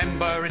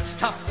 Remember, it's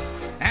tough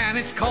and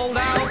it's cold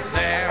out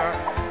there.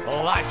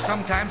 Life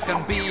sometimes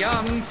can be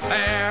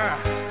unfair.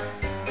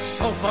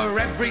 So for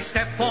every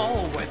step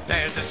forward,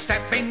 there's a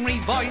step in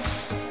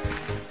reverse.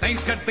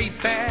 Things could be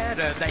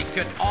better, they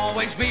could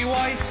always be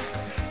worse.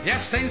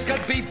 Yes, things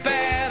could be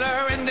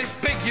better in this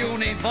big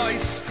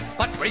universe,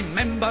 but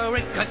remember,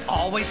 it could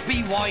always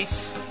be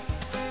worse.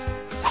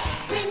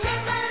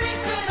 Remember, it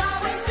could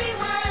always be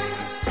worse.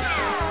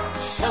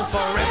 So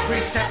for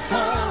every step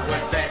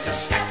forward, there's a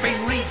step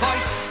in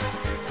reverse.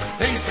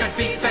 Things could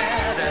be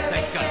better,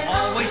 they could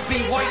always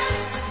be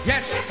worse.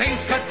 Yes,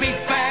 things could be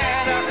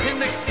better in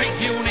this big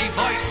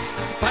universe,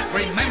 but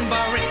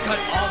remember, it could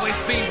always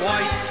be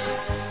worse.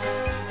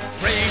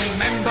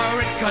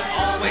 Remember, it could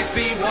always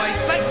be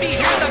worse. Let me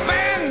hear the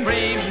band.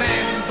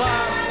 Remember,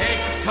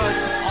 it could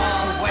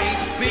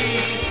always be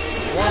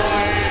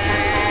worse.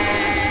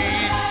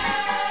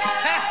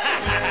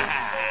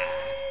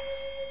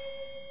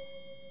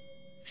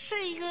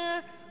 Say,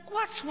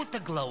 what's with the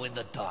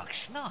glow-in-the-dark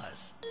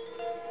schnoz?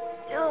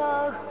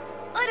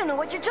 I don't know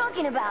what you're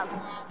talking about.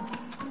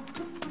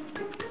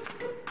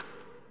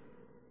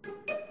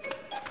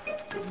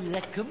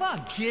 Come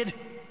on, kid.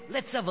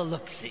 Let's have a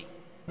look-see.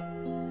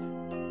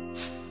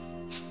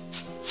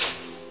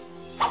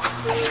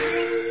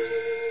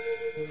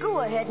 Go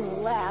ahead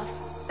and laugh.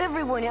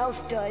 Everyone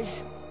else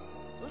does.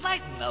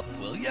 Lighten up,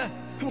 will ya?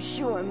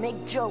 Sure,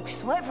 make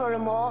jokes. I've heard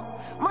them all.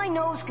 My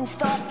nose can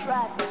stop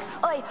traffic.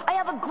 I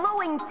have a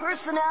glowing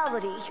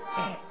personality.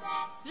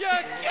 You're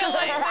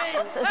killing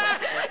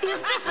me!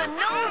 Is this a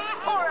nose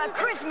or a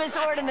Christmas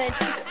ornament?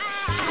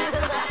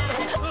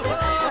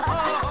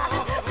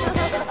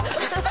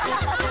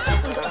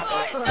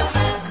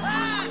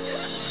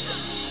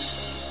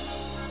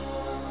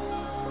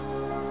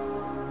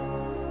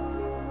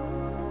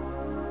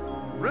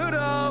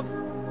 Rudolph!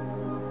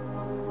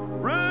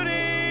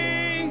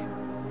 Rudy!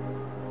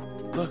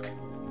 Look,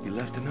 he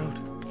left a note.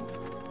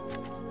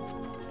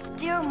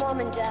 Dear Mom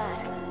and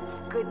Dad,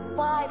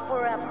 goodbye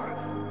forever.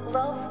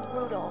 Love,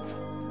 Rudolph.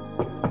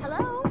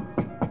 Hello?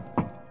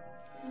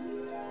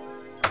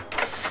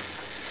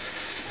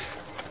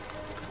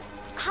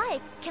 Hi,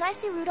 can I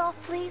see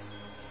Rudolph, please?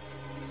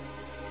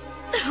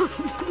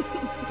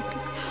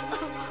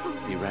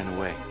 He ran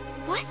away.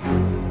 What?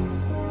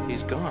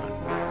 He's gone.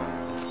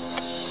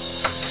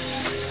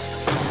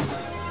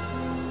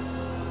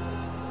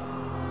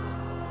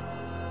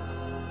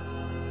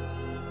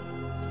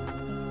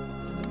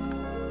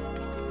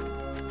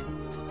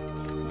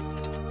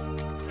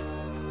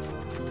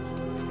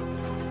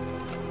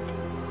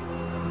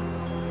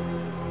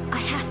 I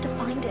have to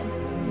find him.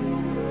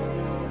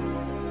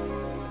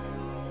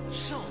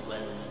 So,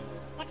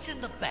 what's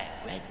in the bag,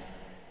 Red?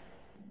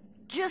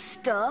 Just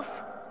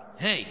stuff.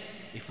 Hey,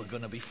 if we're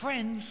gonna be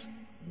friends,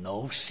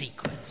 no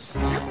secrets.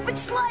 But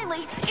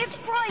Slyly, it's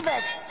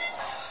private.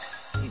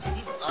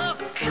 Oh,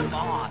 come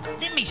on.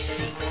 Let me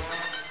see.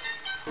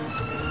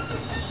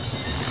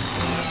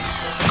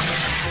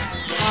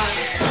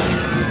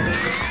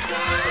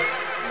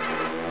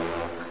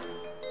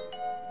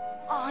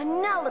 Oh,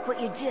 now look what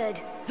you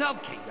did.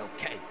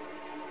 Okay.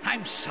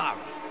 I'm sorry.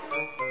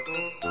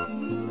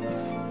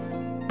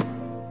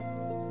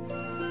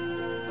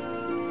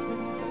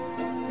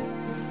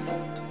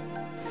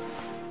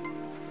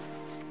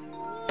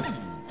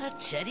 A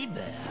teddy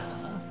bear,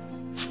 huh?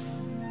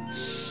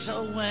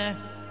 So,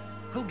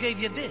 who gave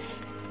you this?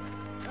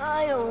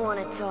 I don't want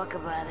to talk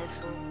about it.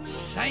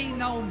 Say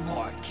no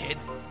more, kid.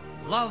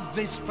 Love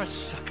is for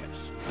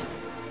suckers.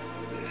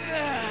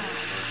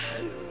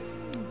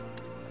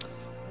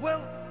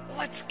 Well,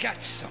 let's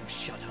get some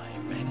shut-eye,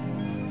 Red.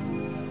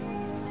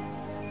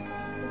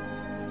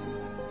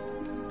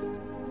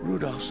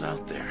 Rudolph's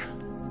out there.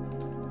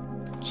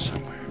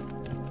 Somewhere.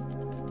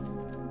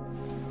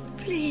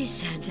 Please,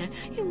 Santa,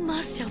 you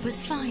must help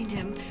us find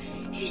him.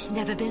 He's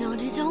never been on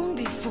his own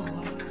before.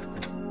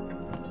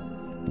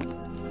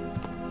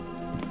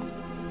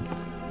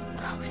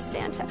 Oh,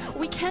 Santa,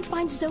 we can't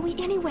find Zoe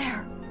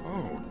anywhere.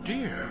 Oh,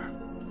 dear.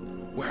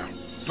 Well,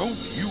 don't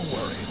you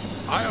worry.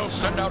 I'll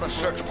send out a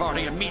search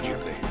party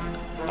immediately.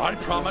 I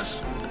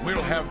promise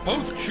we'll have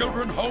both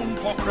children home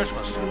for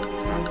Christmas.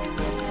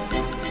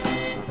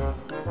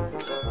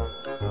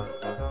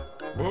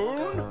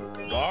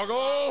 Boone?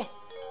 Doggle?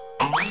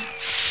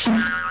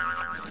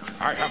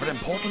 I have an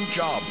important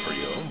job for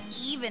you.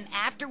 Even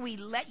after we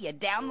let you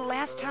down the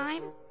last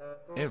time?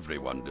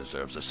 Everyone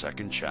deserves a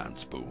second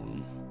chance,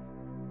 Boone.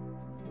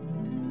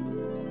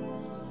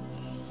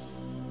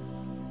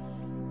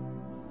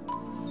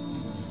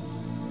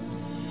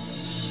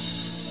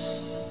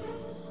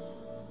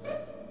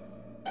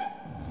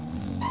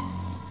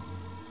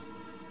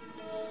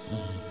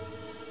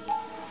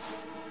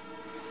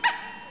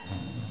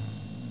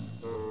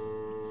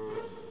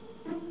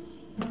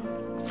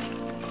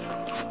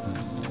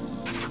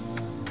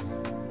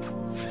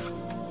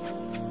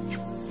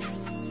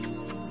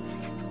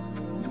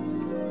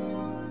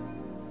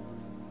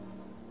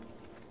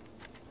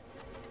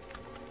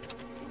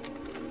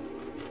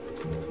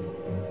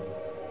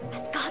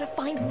 I've got to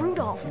find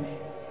Rudolph,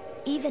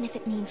 even if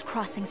it means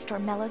crossing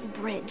Stormella's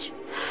bridge.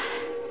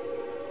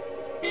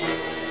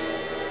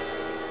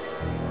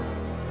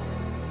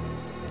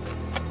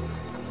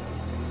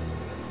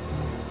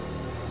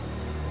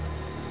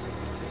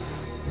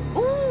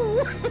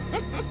 Ooh!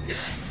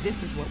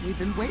 This is what we've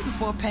been waiting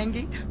for,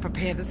 Pengy.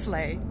 Prepare the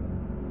sleigh.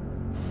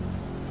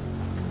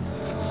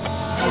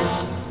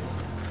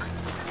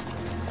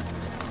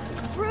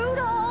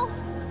 Rudolph!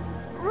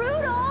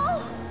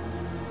 Rudolph!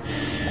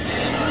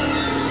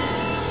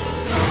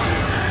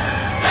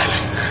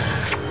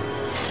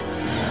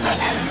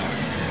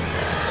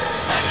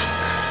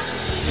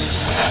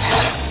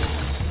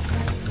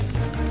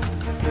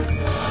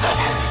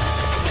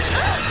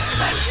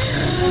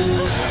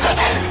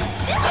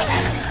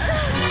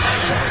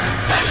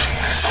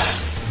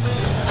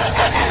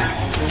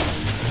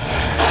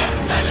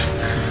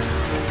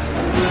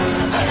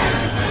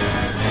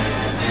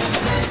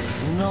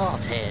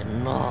 Naughty,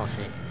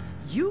 naughty.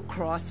 You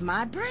crossed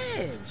my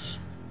bridge.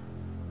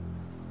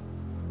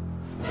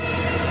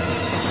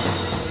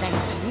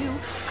 Thanks to you,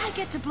 I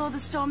get to blow the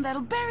storm that'll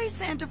bury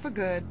Santa for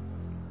good.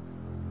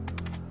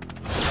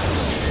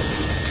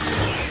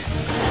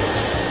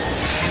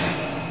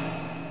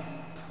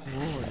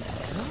 Poor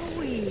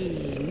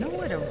Zoe.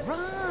 Nowhere to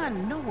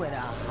run, nowhere to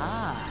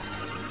hide.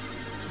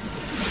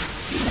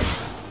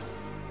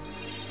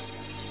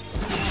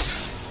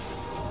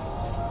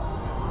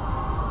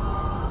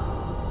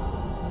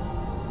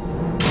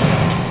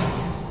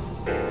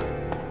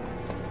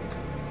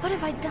 What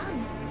have I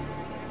done?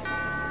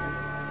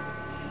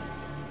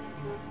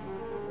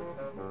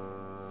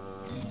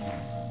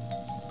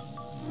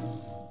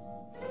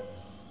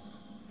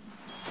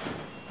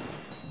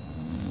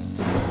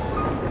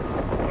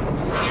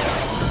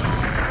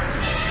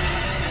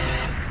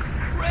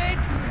 Red,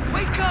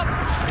 wake up!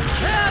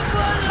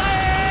 Avalanche!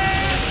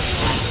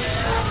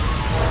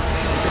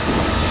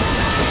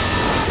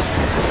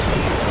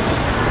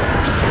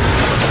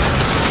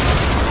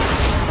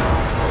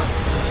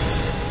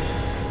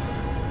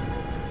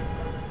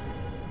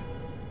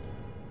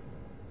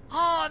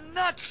 Oh,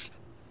 nuts!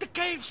 The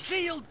cave's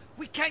sealed!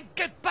 We can't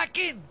get back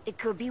in! It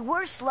could be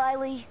worse,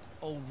 Lily.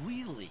 Oh,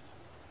 really?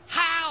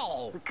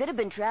 How? We could have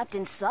been trapped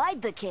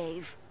inside the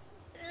cave.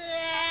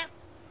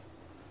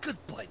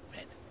 Good point,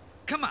 Red.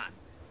 Come on.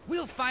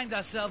 We'll find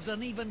ourselves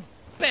an even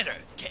better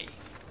cave.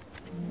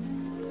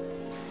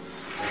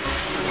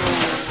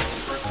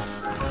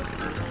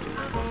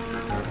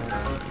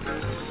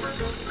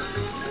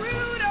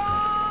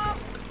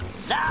 Rudolph!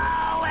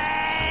 Zoe!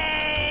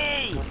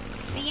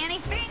 See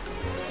anything?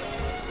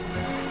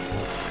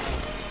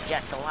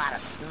 Just a lot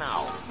of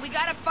snow. We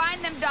gotta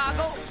find them,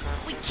 Doggle.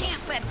 We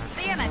can't let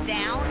Santa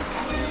down.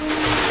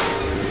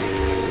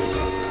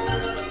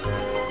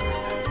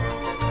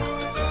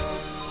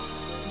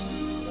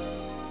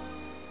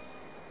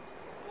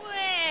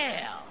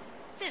 Well,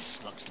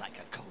 this looks like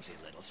a cozy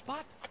little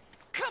spot.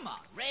 Come on,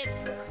 Red.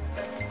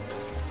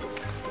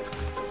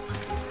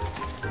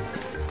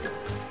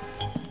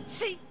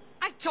 See?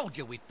 I told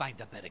you we'd find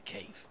a better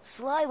cave.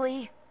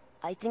 Slyly,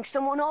 I think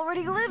someone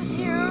already lives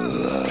here.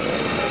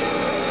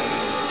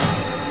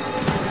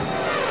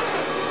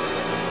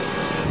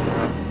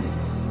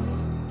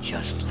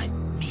 Just let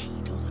me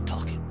do the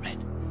talking, Red.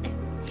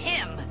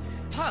 Him?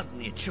 Pardon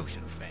the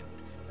intrusion, friend.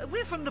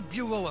 We're from the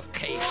Bureau of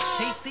Cave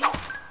Safety.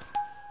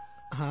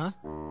 Huh?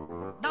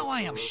 Now,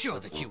 I am sure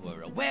that you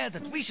were aware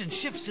that recent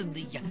shifts in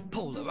the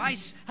polar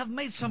ice have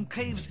made some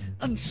caves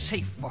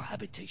unsafe for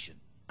habitation.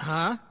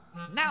 Huh?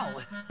 Now,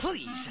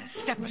 please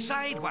step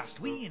aside whilst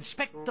we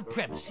inspect the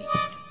premises.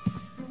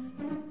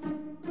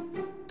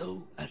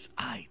 Do as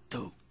I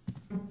do.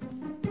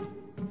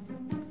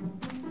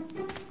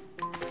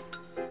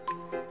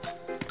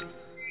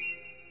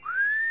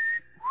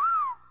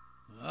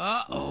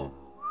 Uh-oh.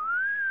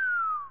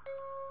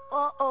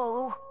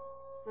 Uh-oh.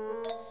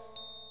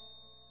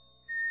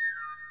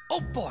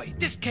 Oh boy,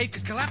 this cave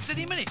could collapse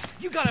any minute.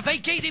 You gotta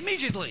vacate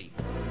immediately.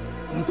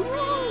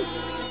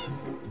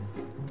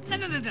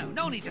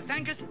 No need to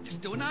thank us.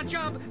 Just doing our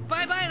job.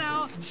 Bye-bye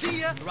now.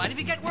 See ya. Right if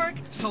you get work.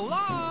 So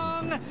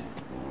long.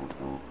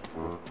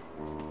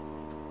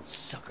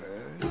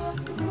 Sucker.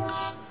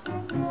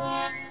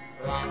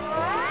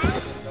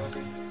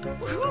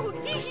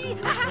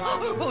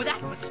 Oh,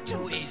 that was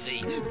too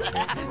easy.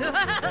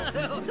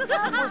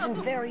 That wasn't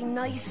very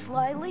nice,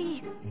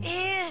 Slyly.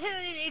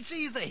 It's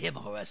either him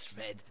or us,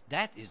 Red.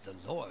 That is the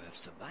law of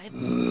survival.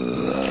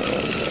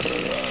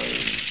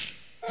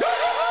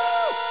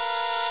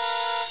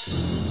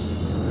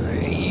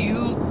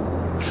 You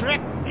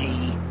tricked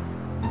me.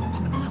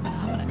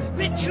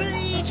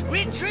 Retreat!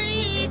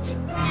 Retreat!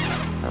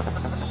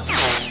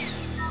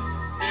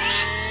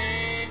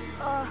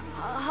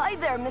 Hi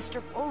there,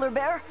 Mr. Polar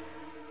Bear.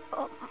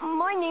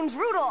 My name's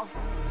Rudolph.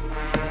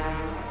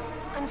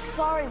 I'm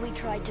sorry we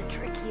tried to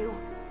trick you.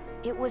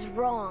 It was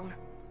wrong.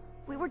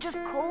 We were just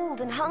cold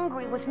and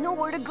hungry with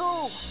nowhere to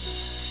go.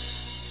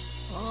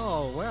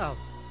 Oh, well,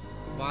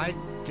 why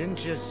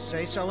didn't you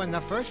say so in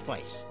the first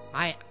place?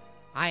 I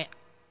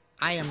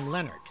am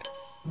Leonard.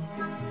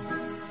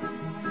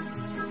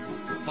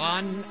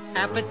 Bon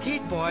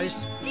appetit, boys.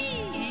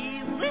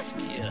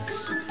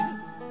 Delicious.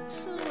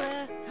 So,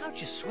 how'd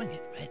you swing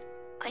it, Red?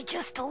 I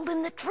just told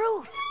him the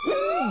truth.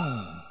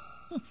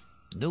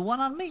 New one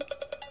on me.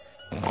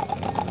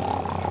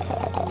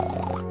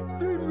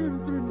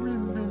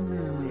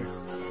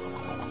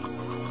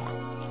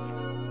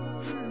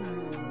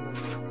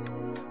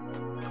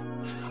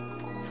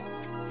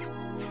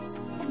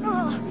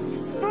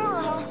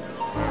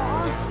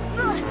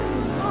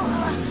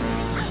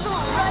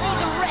 Ruddy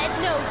the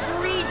red-nosed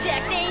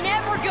reject ain't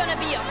ever gonna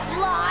be a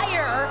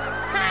flyer.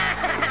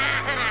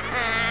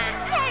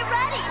 Hey,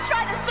 Ruddy,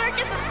 try the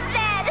circus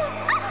instead.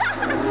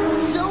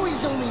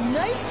 Zoe's only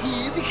nice to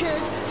you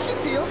because she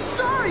feels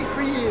sorry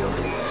for you.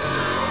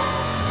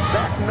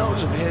 That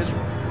nose of his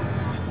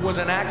was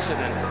an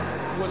accident.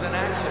 Was an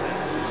accident.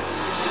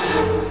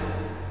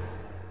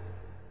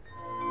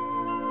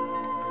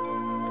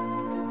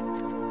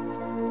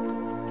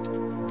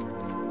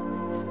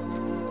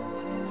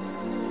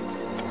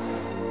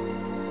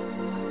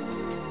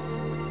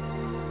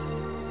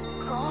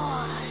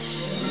 Gosh.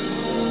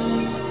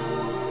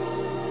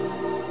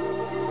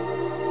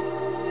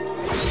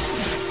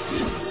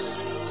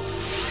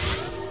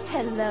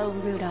 Hello,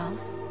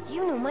 Rudolph.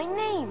 You know my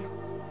name.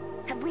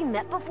 Have we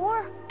met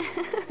before?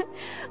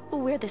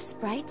 We're the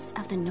sprites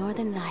of the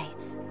Northern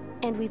Lights,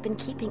 and we've been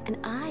keeping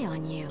an eye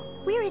on you.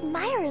 We're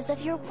admirers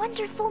of your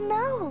wonderful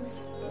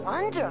nose.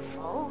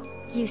 Wonderful?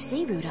 You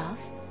see,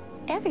 Rudolph,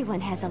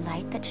 everyone has a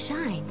light that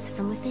shines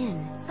from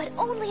within. But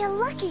only a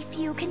lucky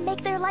few can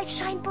make their light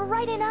shine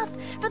bright enough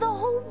for the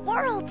whole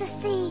world to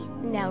see.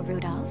 Now,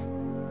 Rudolph,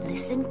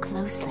 listen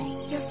closely.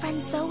 Your friend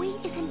Zoe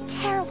is in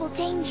terrible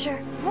danger.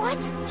 What?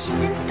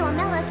 She's in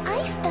Stormella's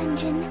ice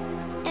dungeon.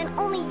 And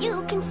only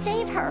you can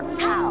save her.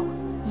 How?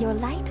 Your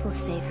light will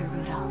save her,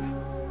 Rudolph.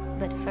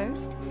 But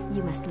first,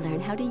 you must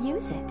learn how to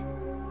use it.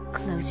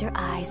 Close your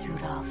eyes,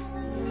 Rudolph.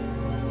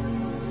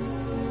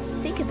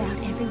 Think about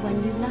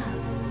everyone you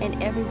love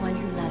and everyone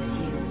who loves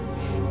you.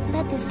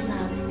 Let this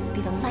love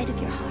be the light of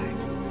your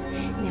heart.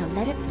 Now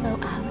let it flow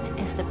out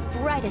as the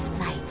brightest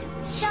light.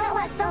 Show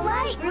us the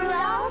light,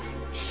 Rudolph!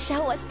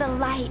 Show us the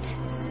light.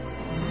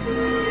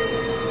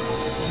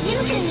 You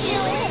can do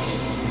it!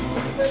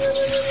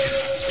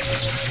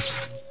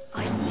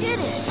 I did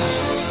it!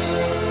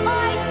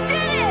 I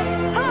did it!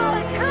 Oh,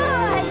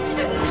 God!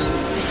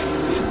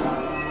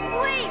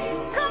 Wait!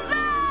 Come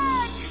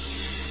back!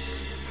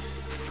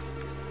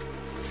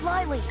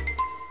 Slyly.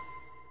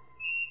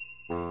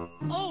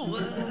 Oh,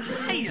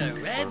 hiya,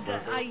 Red.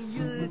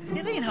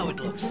 It ain't how it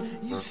looks.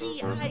 You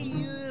see, I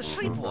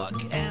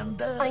sleepwalk,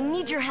 and, I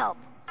need your help.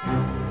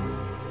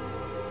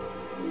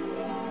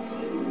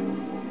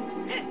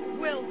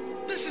 Well,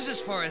 this is as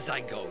far as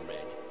I go,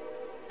 Red.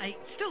 I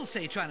still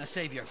say trying to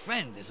save your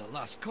friend is a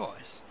lost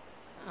cause.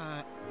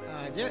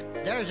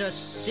 There's a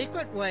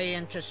secret way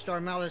into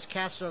Stormella's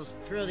castle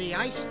through the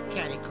ice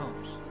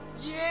catacombs.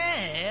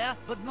 Yeah,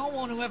 but no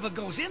one who ever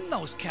goes in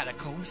those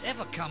catacombs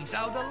ever comes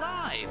out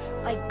alive.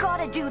 I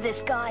gotta do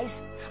this,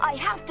 guys. I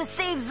have to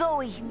save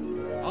Zoe.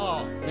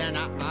 Oh, then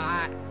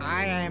I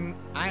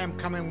am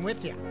coming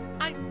with you.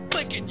 I'm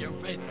begging you,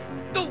 Red.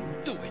 Don't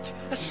do it.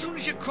 As soon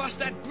as you cross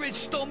that bridge,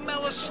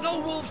 Stormella snow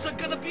wolves are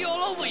gonna be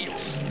all over you.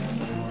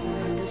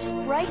 The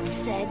sprite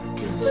said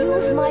to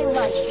use my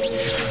light.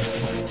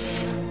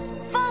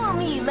 Follow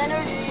me,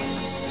 Leonard.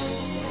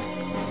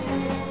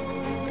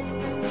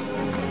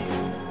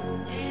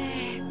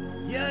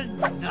 You're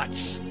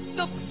nuts.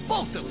 The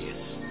both of you.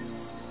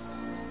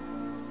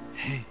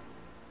 Hey,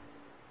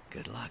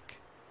 good luck.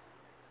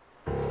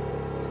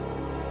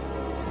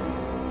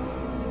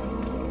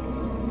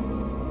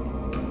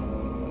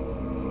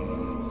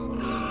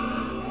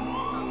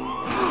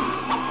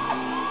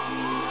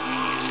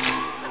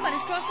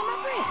 Somebody's crossing my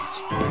bridge.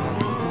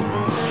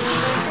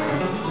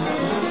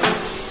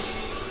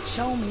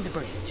 Show me the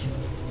bridge.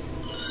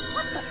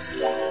 What the?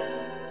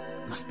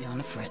 Must be on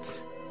the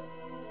fritz.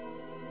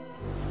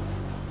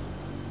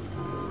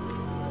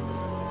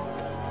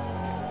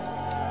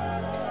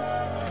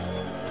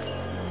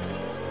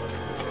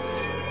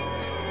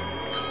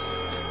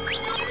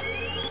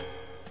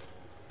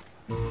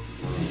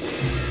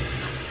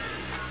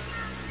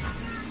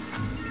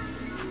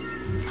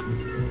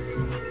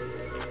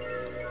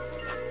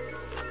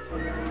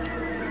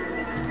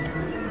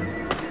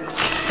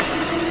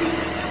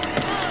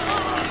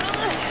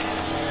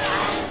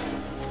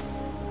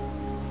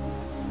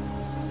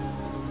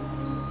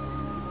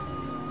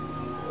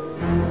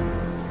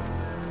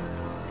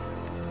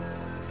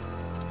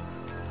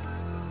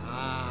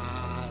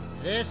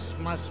 This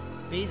must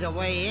be the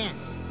way in.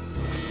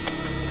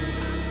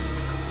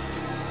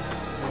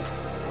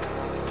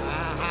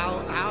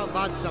 How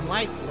about some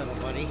light, little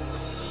buddy?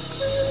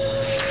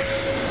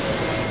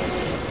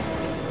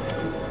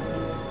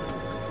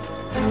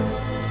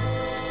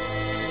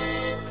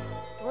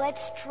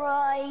 Let's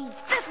try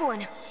this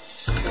one.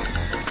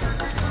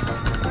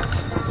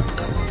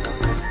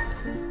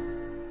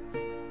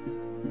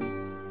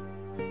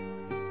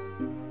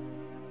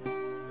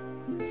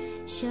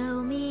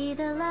 Show me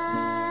the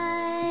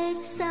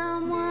light,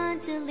 someone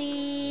to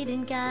lead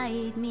and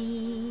guide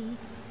me.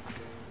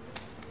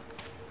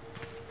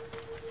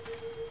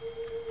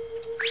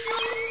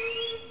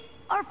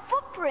 Our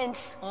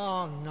footprints!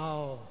 Oh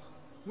no,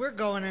 we're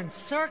going in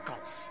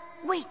circles.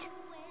 Wait!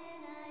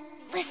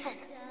 Listen!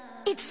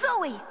 It's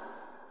Zoe!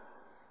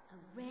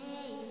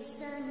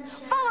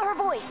 Follow her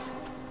voice!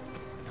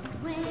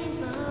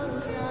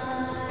 Rainbows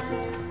are.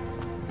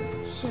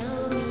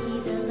 Show me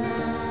the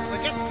light.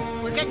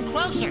 We're getting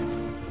closer.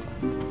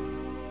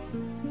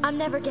 I'm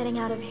never getting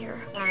out of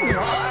here.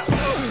 Rudolph!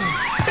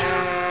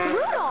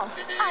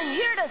 I'm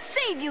here to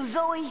save you,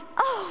 Zoe!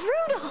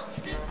 Oh, Rudolph!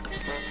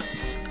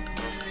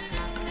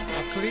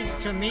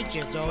 Pleased to meet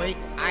you, Zoe.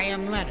 I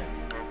am Leonard.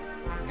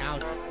 Now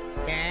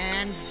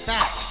stand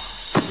back.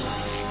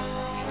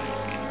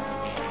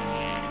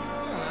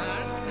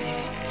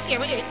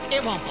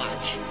 It won't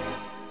budge.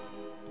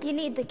 You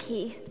need the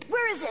key.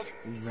 Where is it?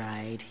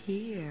 Right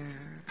here.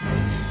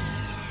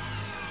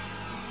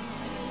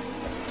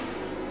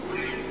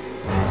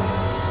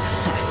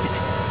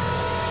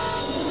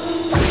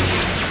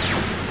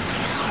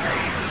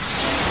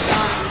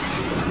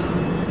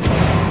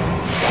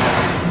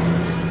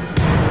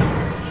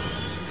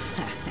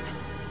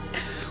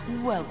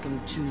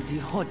 Welcome to the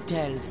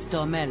Hotel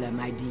Stormella,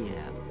 my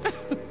dear.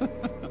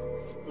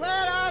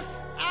 Let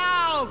us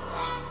out!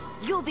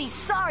 You'll be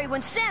sorry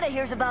when Santa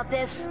hears about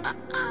this.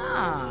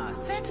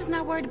 Santa's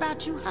not worried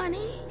about you,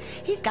 honey.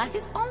 He's got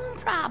his own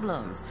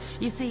problems.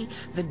 You see,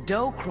 the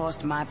dough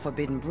crossed my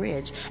forbidden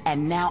bridge,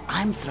 and now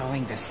I'm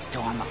throwing the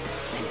storm of the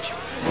century.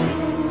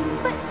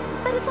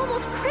 But it's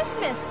almost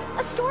Christmas.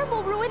 A storm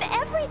will ruin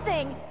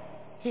everything.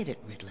 Hit it,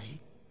 Ridley.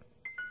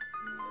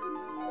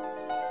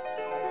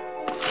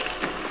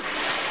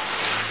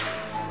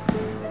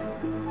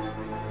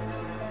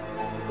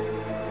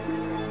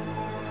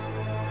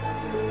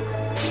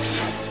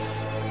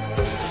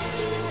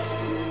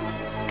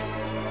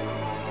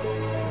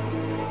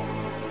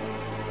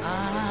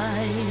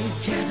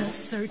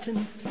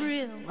 Certain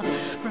thrill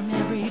from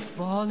every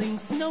falling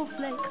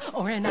snowflake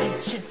or an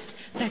ice shift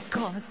that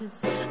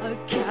causes a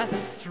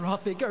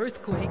catastrophic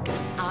earthquake.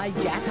 I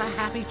get a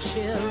happy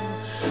chill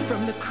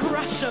from the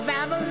crush of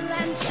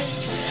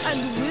avalanches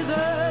and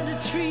withered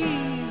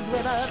trees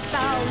with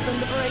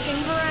 1,000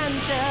 breaking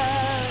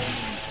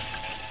branches.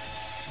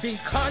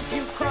 Because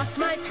you crossed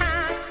my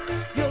path,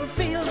 you'll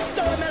feel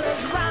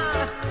Stormella's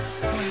wrath.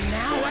 For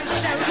now I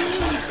shall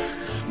release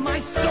my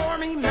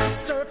stormy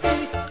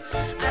masterpiece.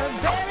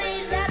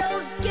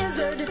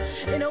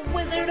 In a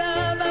wizard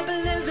of a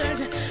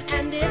blizzard,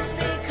 and it's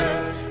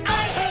because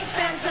I hate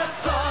Santa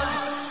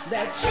Claus,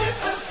 that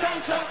cheerful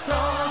Santa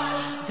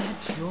Claus, that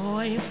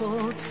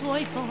joyful,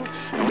 toyful,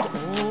 and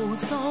oh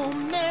so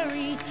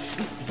merry.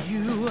 If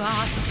you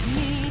ask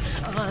me,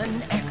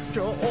 an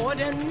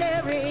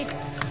extraordinary.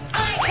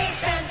 I hate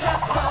Santa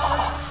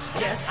Claus,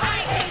 yes, I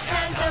hate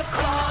Santa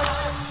Claus.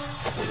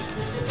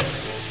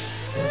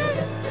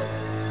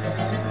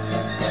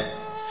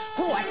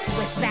 What's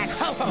with that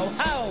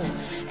ho-ho-ho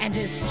and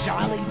his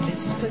jolly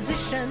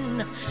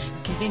disposition?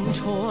 Giving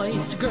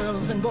toys to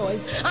girls and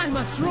boys, I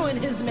must ruin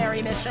his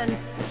merry mission.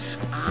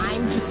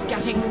 I'm just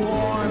getting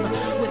warm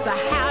with the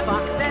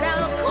havoc that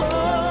I'll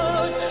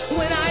cause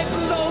when I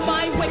blow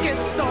my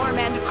wicked storm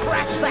and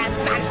crash that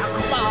Santa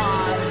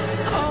Claus.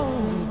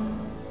 Oh,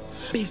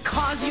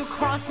 because you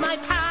cross my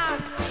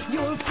path,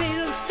 you'll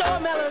feel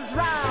Stormella's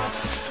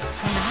wrath.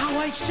 Now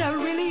I shall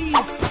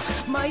release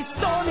my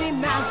stormy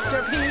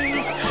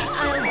masterpiece.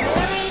 I'll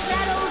bury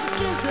that old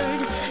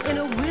gizzard in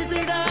a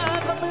wizard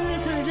of a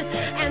blizzard,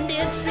 and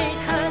it's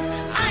because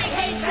I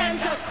hate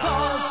Santa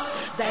Claus,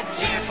 that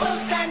cheerful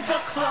Santa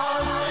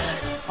Claus.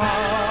 I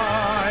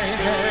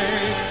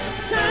hate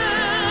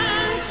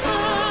Santa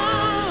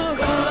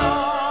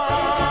Claus.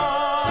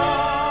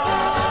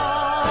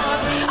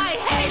 I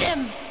hate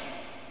him.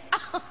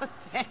 Oh,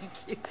 thank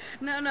you.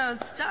 No,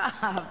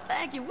 stop.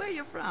 Thank you. Where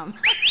you from?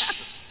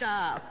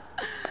 Stop.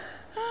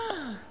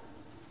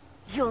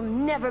 You'll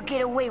never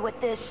get away with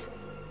this.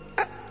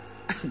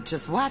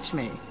 Just watch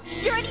me.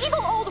 You're an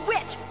evil old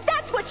witch.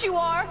 That's what you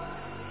are.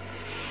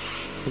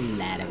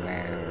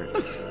 Flatterer.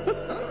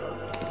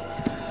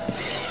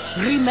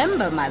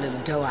 Remember, my little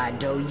doe-eyed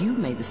doe, you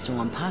made the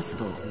storm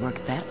possible.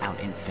 Work that out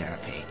in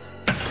therapy.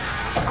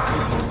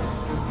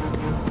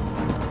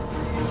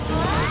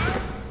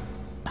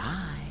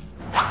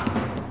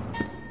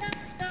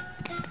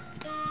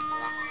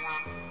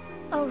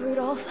 Oh,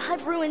 Rudolph,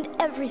 I've ruined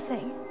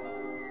everything.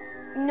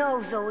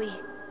 No, Zoe.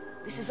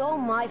 This is all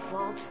my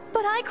fault.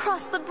 But I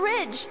crossed the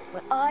bridge.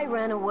 But I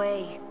ran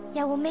away.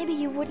 Yeah, well, maybe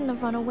you wouldn't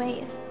have run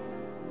away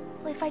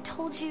if I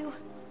told you...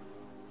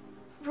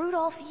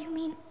 Rudolph, you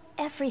mean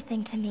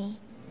everything to me.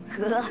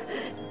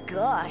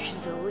 Gosh,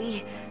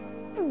 Zoe.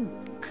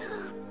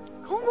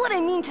 What I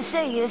mean to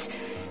say is,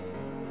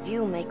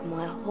 you make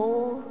my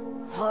whole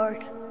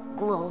heart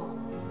glow.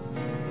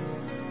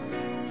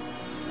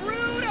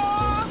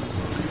 Rudolph!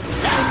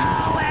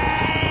 Zoe!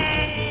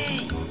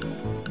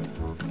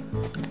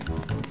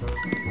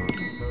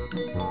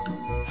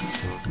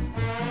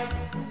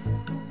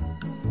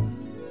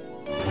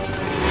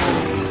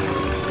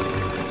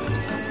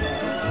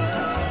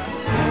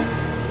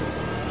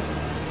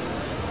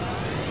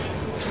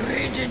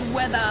 Frigid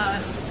weather,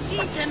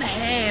 sleet and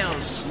hail,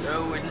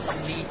 snow and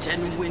sleet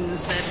and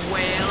winds that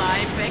wail,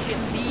 I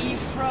beckon thee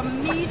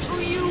from me to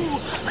you.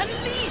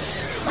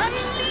 Unleash,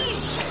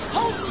 unleash,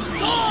 oh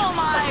storm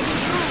I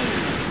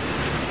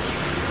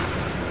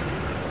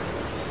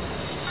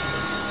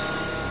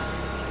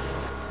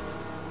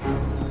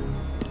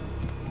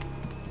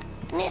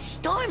brew. This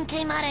storm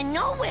came out of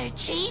nowhere,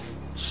 Chief.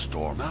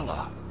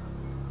 Stormella.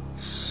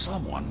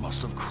 Someone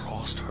must have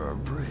crossed her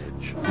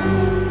bridge.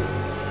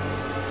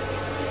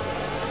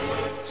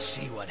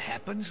 See what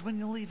happens when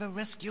you leave a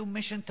rescue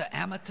mission to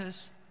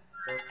amateurs?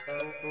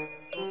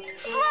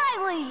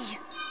 Slyly!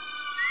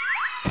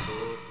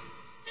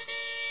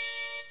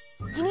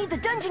 You need the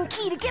dungeon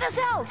key to get us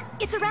out!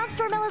 It's around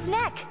Stormella's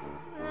neck!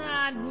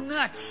 Ah,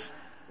 nuts!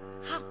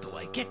 How do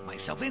I get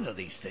myself into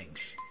these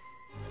things?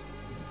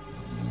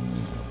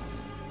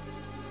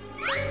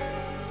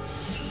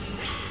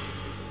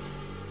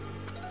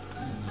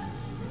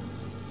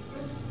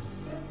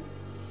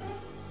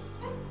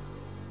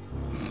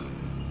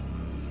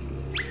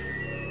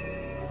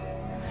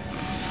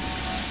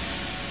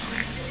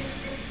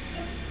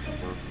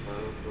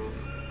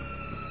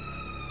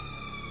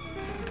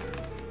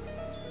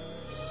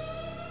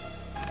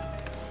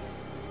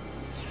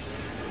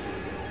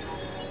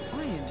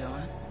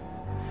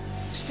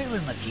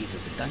 stealing the key to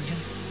the dungeon.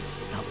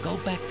 Now go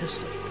back to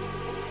sleep.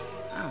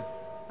 Oh,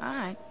 all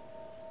right.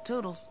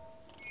 Toodles.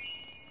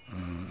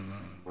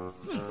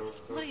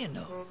 What do you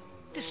know?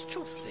 This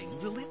truth thing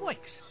really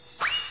works.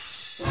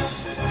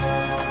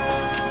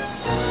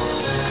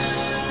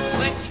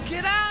 Let's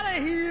get out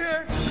of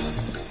here!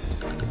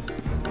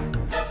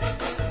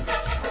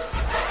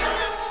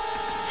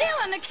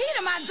 Stealing the key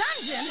to my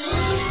dungeon?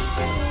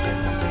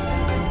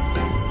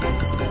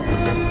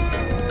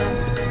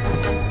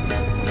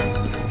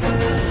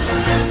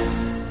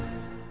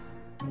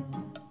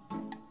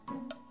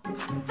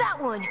 That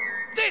one!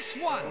 This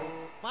one!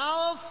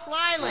 Follow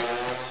slyly.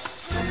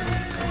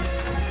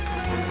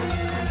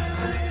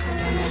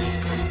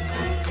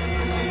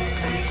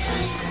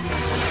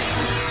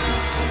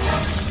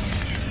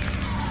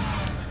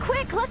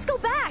 Quick, let's go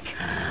back.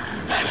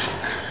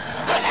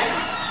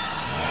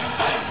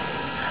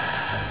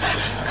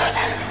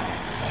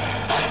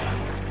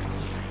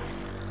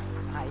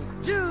 I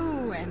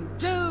do and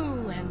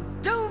do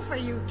and do for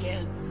you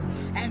kids.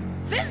 And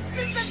this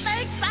is the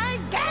thanks I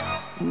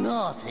get?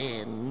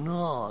 Naughty,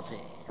 naughty.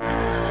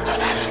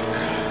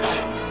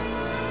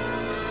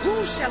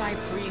 Who shall I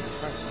freeze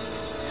first?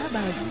 How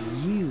about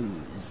you,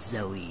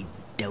 Zoe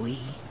Doey?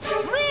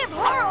 Leave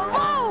her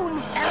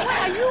alone! And what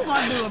are you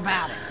gonna do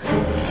about it?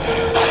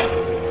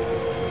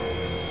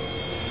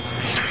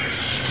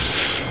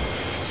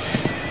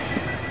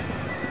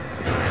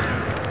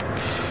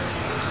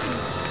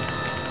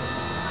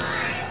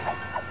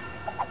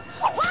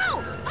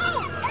 Whoa! Oh!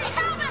 Hey,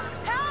 help me!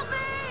 Help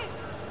me!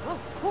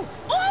 Oh,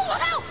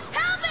 help!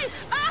 Help me!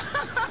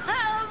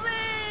 Help me!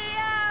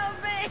 Help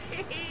me!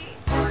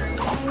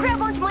 Grab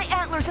onto my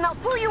antlers and I'll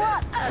pull you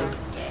up! I'm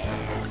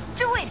scared.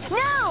 Do it,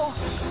 now!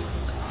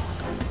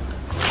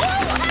 Oh,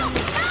 help!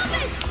 Help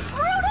me!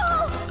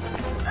 Rudolph!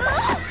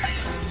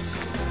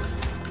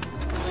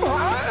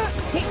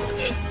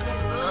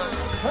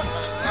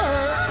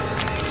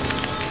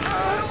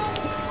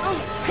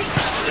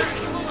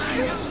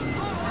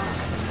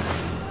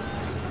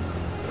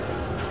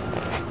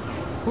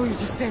 Oh, you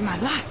just saved my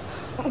life.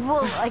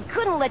 Well, I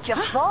couldn't let you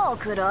fall,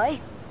 could I?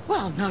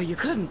 Well, no, you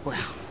couldn't.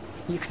 Well,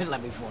 you couldn't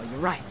let me fall. You're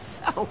right.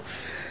 So,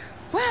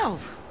 well,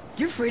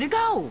 you're free to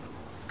go.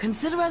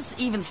 Consider us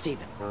even,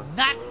 Steven.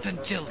 Not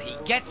until he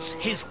gets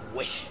his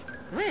wish.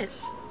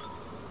 Wish?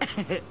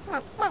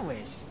 What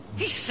wish?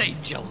 He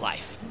saved your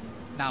life.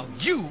 Now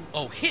you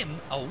owe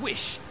him a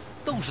wish.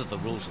 Those are the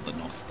rules of the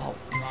North Pole.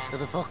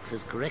 The fox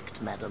is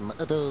correct, madam.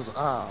 Those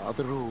are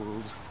the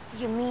rules.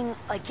 You mean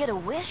I get a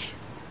wish?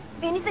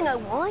 Anything I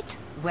want?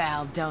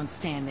 Well, don't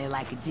stand there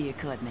like a deer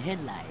caught in the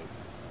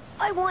headlights.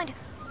 I want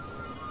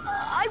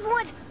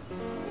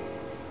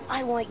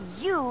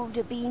you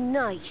to be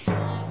nice.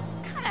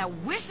 What kind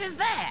of wish is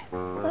that?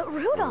 But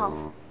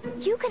Rudolph,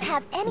 you can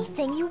have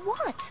anything you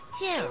want.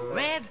 Yeah,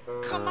 Red,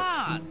 come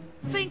on.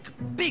 Think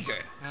bigger.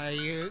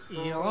 You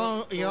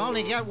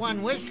only get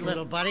one wish,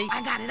 little buddy.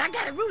 I got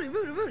it.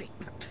 Rudy.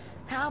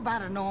 How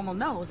about a normal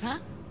nose, huh?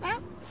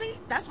 Well, see,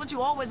 that's what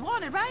you always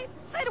wanted, right?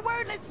 Say the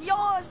word and it's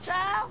yours,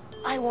 child.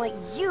 I want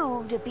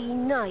you to be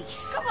nice.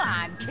 Come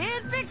on,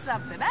 kid, pick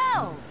something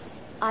else.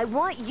 I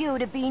want you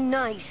to be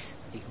nice.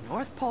 The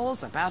North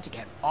Pole's about to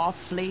get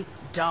awfully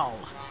dull.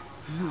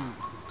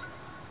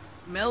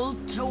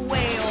 Melt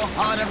away, oh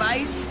heart of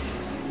ice.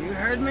 You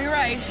heard me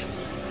right.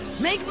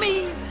 Make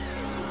me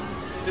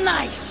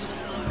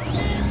nice.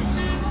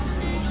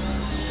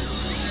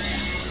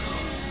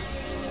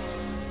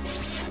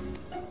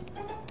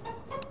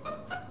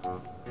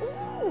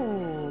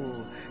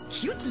 Ooh,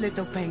 cute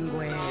little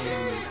penguin.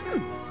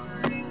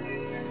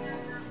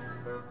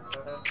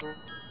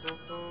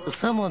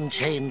 Someone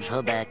change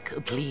her back,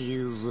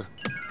 please.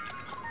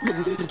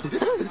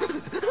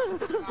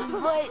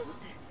 But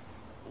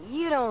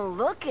you don't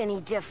look any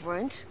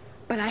different.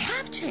 But I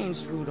have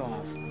changed,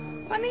 Rudolph.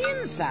 On the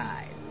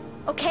inside.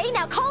 Okay,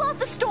 now call off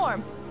the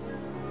storm.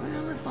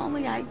 Well, if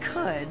only I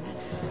could.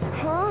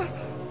 Huh?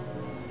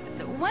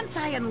 Once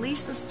I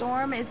unleash the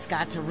storm, it's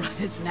got to run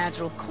its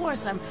natural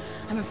course. I'm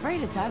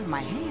afraid it's out of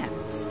my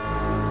hands.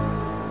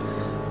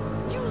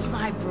 Use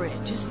my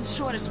bridge. It's the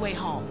shortest way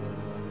home.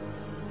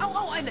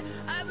 Oh, and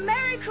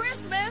Merry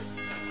Christmas!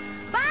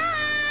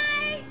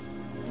 Bye!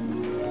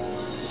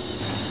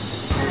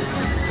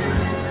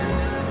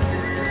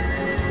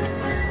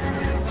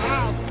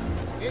 Wow,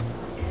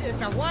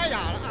 it's a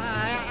whiteout.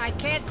 I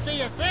can't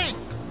see a thing.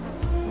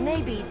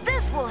 Maybe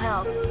this will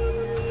help.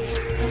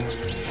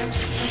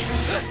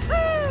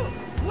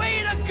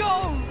 Way to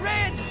go,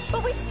 Red!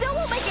 But we still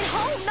won't make it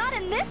home, not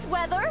in this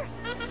weather.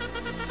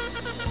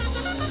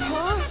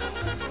 Huh?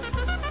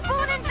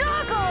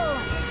 Boondoggle!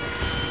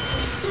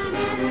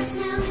 Stormella,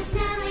 snow is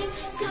snowing,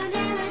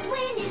 Stormella's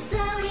wind is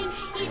blowing,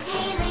 it's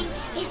hailing,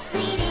 it's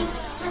sleeting,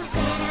 so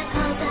Santa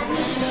calls a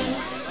meeting.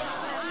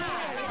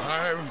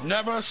 I've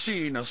never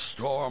seen a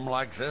storm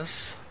like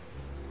this.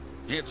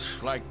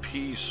 It's like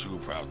pea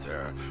soup out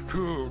there,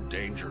 too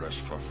dangerous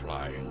for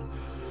flying.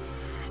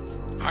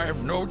 I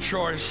have no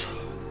choice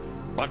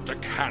but to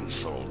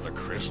cancel the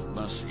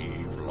Christmas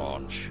Eve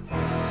launch.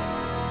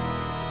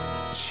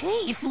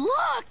 Chief,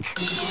 look!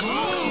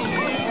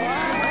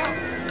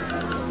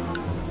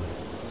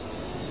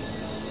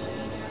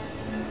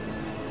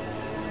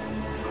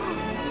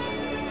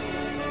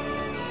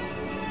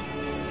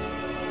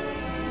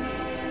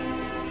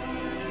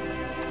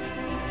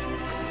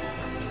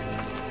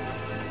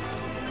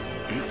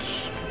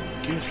 It's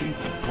getting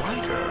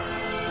brighter.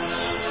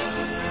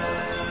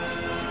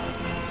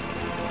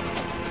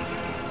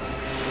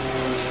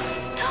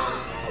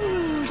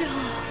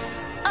 Rudolph!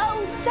 Oh,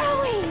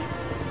 Zoe!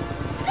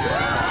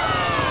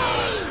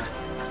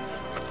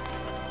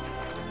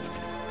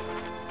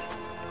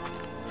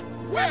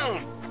 Well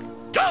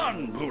done,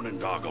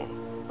 Boondoggle.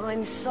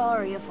 I'm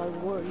sorry if I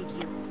worried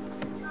you.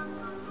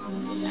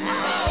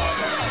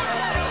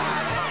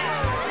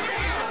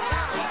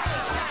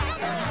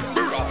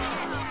 Rudolph!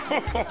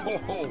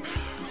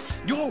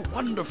 Your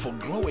wonderful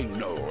glowing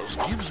nose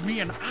gives me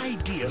an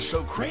idea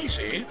so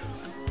crazy,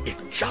 it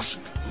just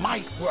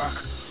might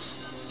work.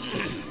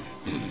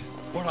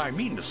 What I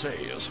mean to say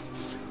is,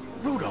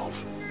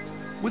 Rudolph,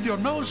 with your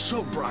nose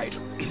so bright,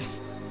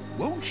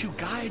 won't you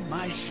guide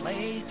my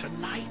sleigh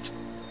tonight?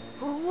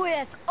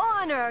 With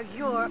honor,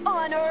 Your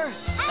Honor!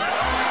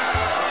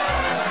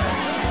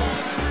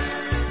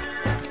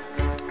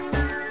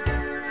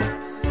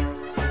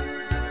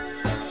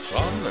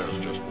 Son, there's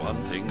just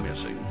one thing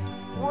missing.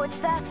 What's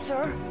that,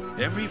 sir?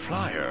 Every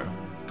flyer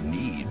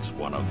needs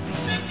one of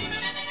these.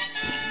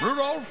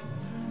 Rudolph,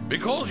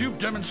 because you've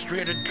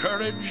demonstrated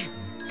courage,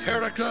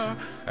 character,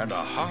 and a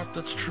heart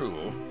that's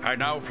true, I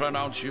now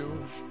pronounce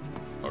you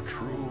a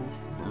true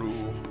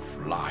blue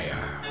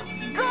flyer.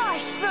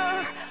 Gosh,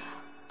 sir!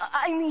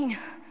 I mean,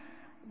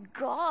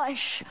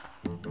 gosh.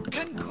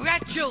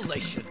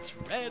 Congratulations,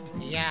 Red.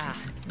 Yeah.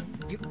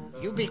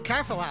 You be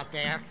careful out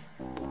there.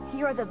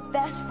 You're the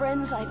best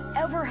friends I've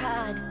ever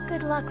had.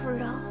 Good luck,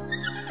 Rudolph.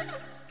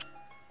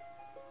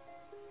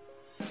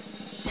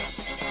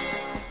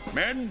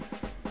 Men,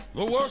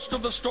 the worst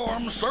of the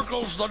storm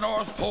circles the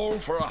North Pole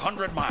for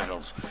 100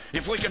 miles.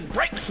 If we can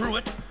break through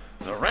it,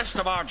 the rest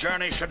of our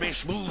journey should be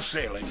smooth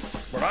sailing.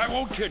 But I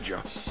won't kid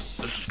you.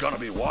 This is gonna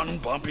be one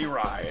bumpy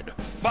ride.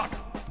 But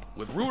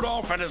with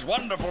Rudolph and his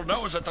wonderful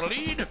nose at the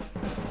lead,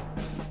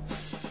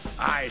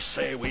 I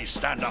say we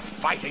stand a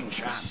fighting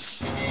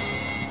chance.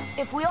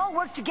 If we all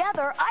work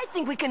together, I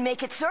think we can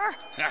make it, sir.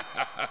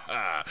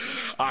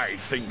 I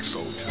think so,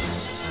 too.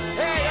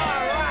 Hey,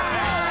 all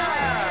right!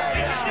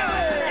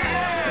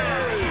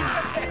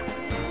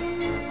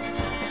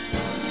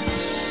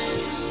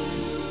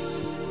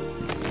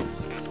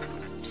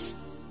 Psst.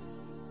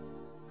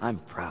 I'm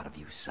proud of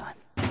you, son.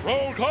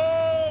 Roll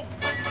call!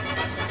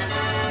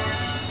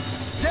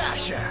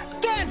 Dasher!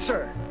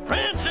 Dancer!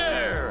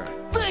 Prancer!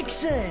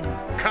 Vixen!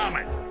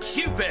 Comet!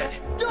 Cupid!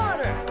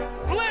 Donner!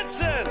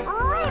 Blitzen!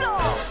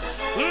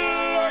 Rudolph!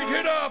 Light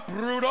it up,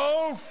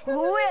 Rudolph!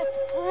 With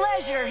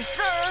pleasure,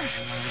 sir.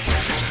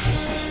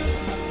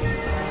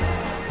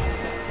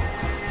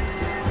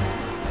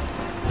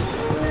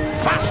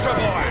 Faster,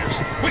 boys!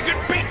 We can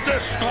beat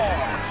this storm!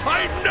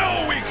 I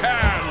know we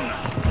can!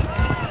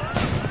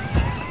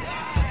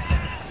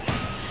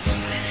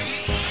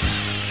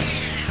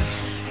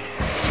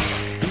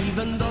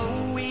 Even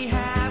though we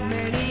have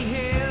many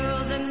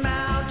hills and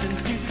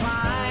mountains to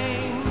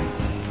climb,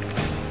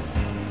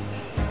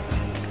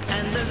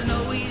 and there's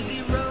no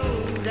easy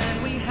road,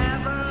 and we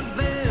haven't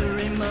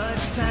very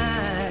much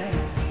time,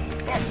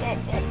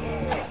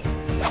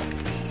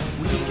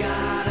 we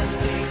gotta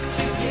stick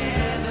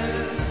together.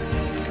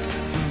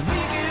 We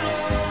can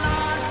hold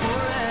on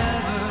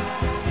forever.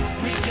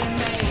 We can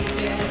make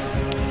it.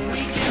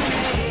 We can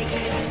make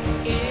it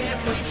if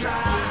we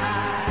try.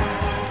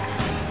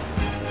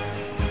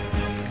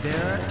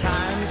 There are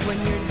times when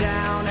you're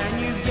down and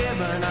you've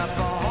given up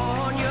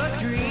on your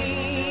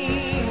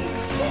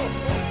dreams.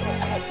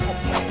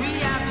 We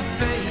have to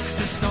face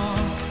the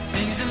storm.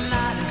 Things are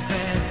not as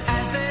bad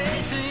as they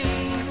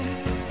seem.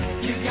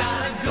 You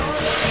gotta go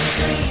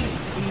extreme,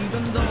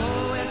 even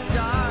though it's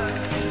dark.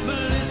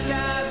 Blue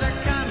skies are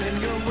coming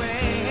your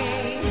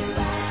way.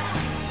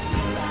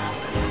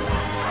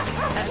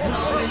 As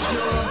long as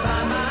you're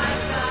by my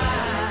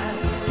side,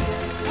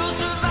 we'll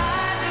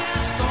survive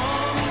this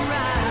storm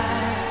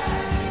ride.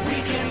 We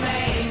can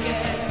make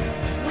it.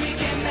 We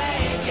can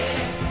make it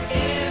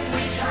if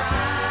we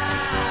try.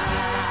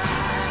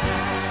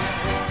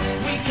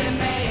 We can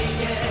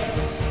make it.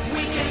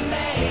 We can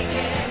make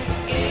it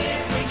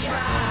if we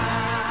try.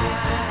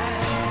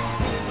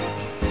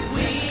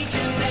 We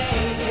can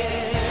make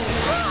it.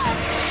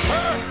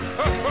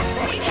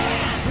 We can.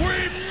 We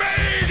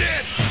made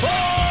it! Oh,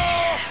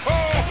 ho,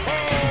 ho.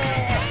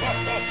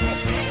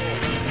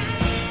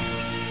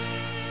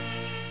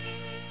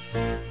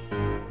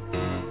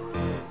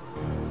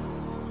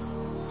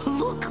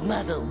 Look,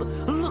 madam,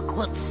 look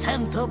what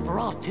Santa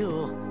brought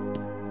you.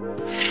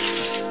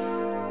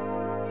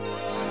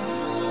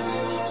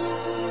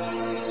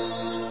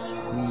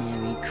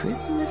 Merry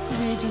Christmas,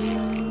 Reddy.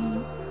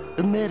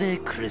 Merry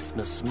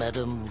Christmas,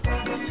 madam.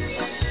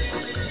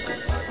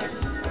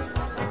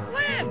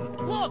 Len,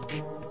 look!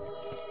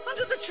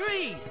 Under the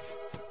tree!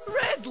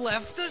 Red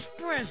left us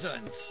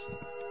presents.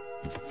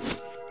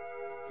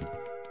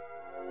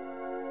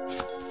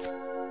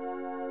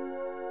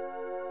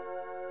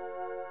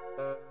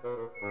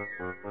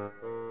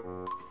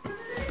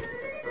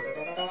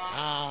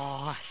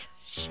 Oh,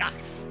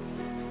 shucks.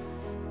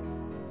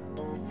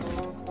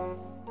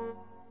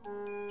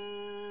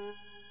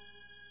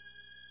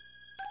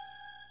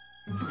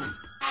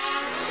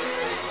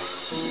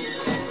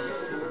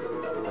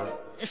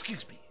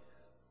 Excuse me.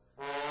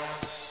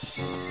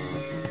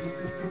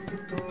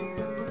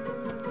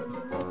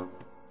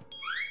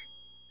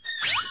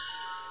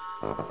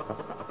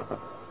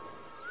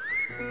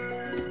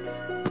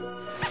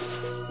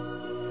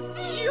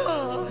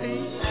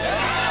 Joy.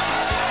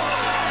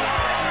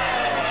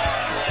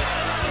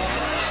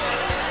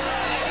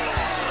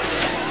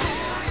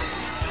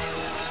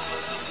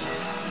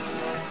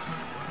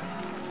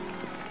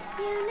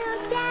 You know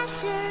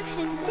Dasher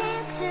and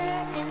Dancer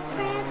and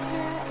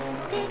Prancer and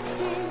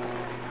Vixen,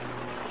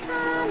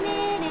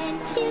 Comet and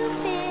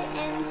Cupid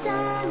and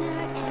Donner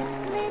and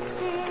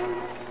Blitzen.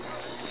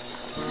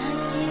 But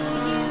do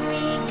you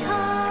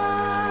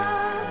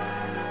recall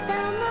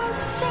the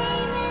most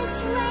famous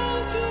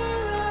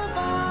reindeer of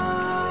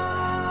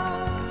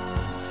all?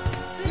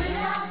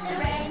 Rudolph the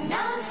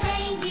red-nosed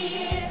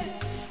reindeer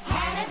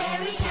had a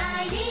very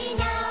shiny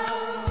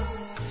nose,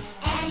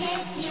 and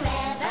if you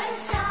ever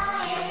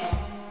saw it,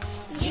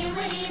 you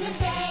would even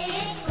say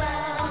it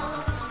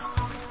glows.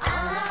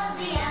 All of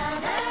the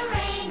other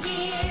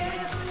reindeer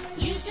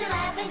used to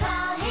laugh and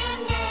call him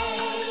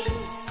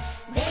names.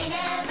 They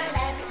never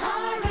let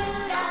poor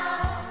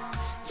Rudolph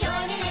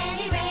join in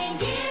any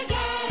reindeer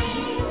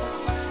games.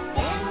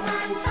 Then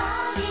one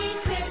foggy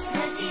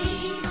Christmas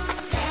Eve,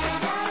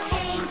 Santa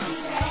came to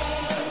say,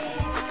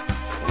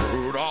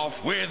 Rudolph,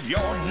 with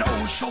your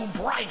nose so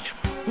bright,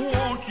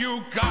 won't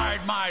you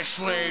guide my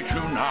sleigh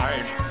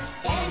tonight?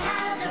 then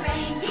how the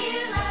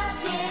reindeer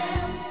loved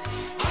him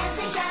as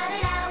they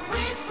shouted out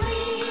with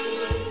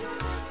glee.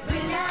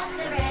 Rudolph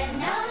the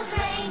red-nosed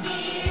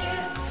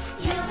reindeer,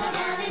 you'll go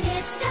down in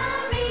history.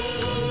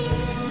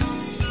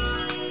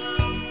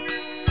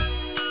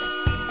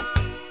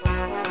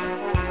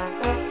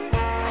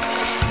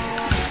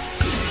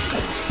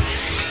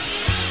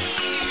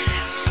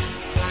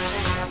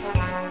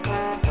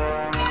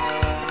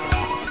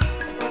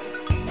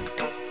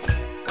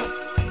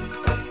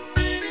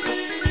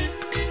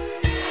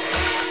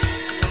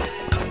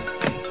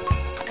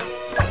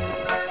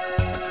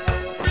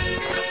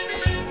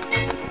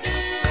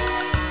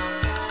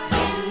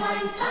 Then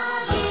one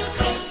foggy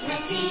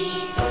Christmas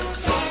Eve,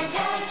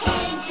 Santa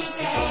came to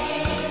say,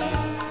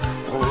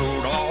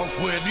 Rudolph,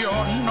 with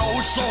your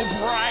nose so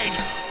bright,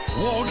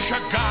 won't you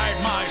guide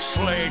my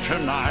sleigh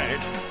tonight?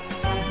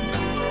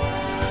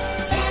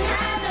 then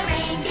how the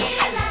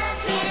reindeer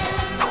loved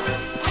him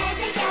as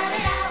they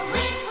shouted out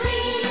with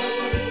glee.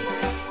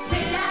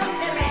 Rudolph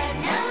the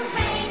red-nosed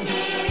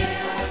reindeer,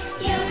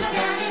 you'll go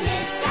down in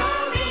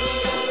history.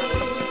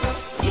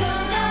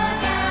 You'll go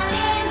down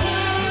in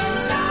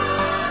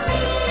history.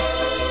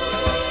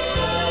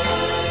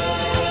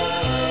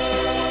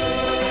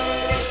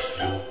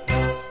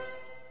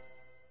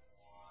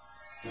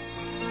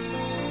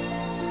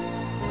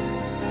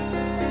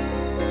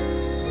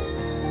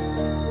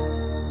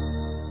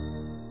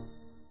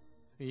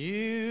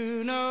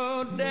 You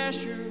know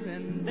Dasher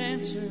and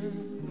Dancer,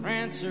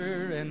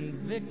 Prancer and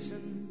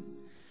Vixen,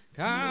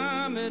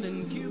 Comet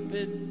and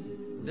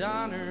Cupid,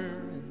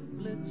 Donner and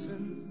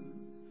Blitzen.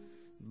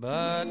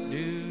 But do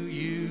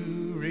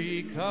you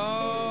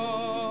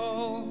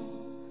recall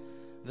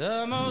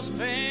the most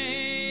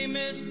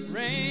famous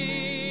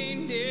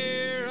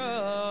reindeer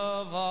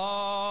of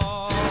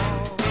all?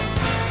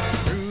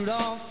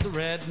 Rudolph the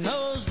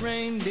red-nosed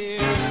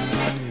reindeer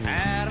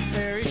had a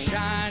very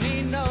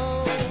shiny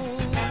nose,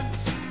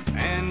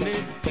 and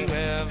if you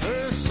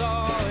ever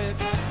saw it,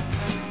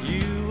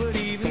 you would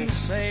even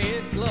say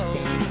it glows.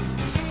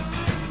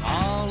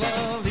 All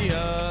of the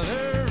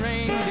other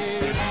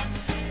reindeer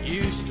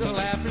used to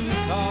laugh and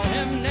call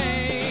him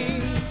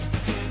names.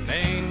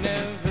 They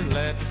never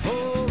let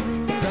poor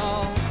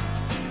Rudolph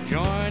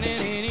join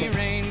in any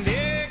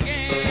reindeer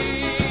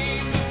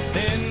game.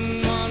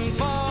 Then one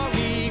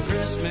foggy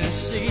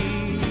Christmas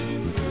Eve,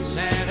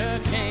 Santa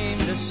came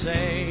to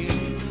say,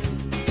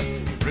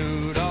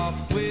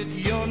 Rudolph, with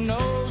your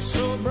nose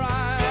so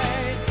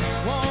bright,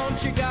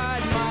 won't you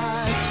guide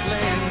my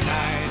sleigh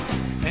tonight?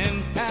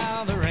 And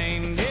how the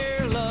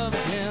reindeer loved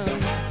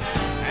him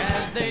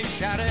as they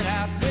shouted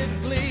out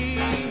with glee.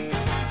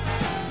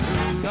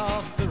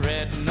 Rudolph the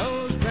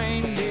red-nosed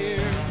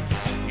reindeer,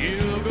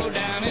 you'll go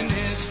down in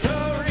history.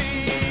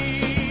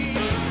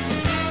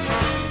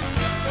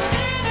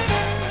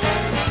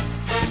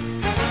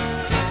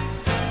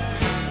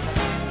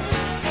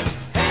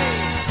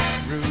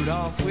 Hey,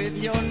 Rudolph, with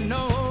your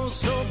nose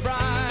so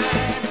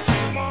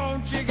bright,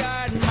 won't you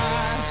guide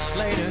my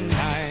sleigh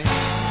tonight?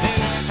 Then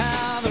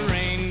how the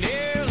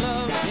reindeer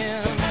loved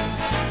him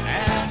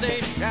as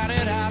they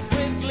shouted out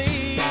with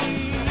glee.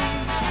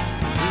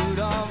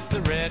 Rudolph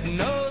the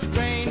red-nosed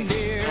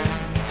reindeer,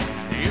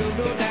 you'll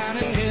go down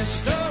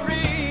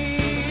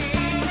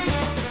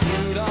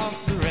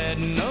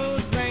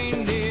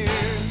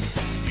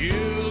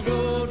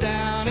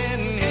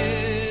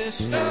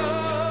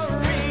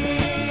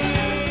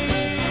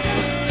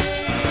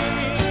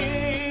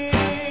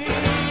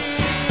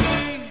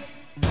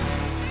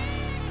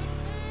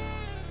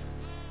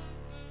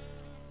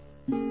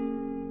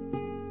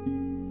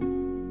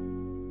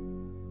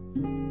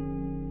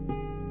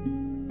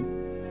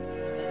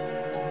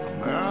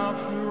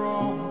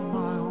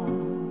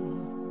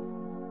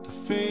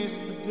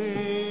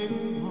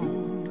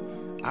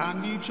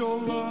need your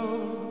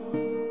love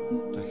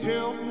to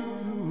help me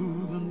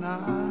through the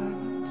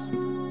night.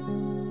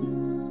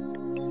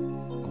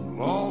 I'm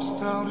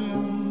lost out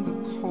in the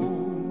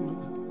cold.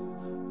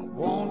 I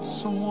want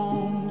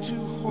someone to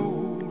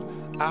hold.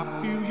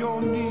 I feel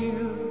you're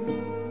near,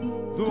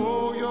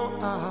 though you're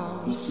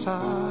out of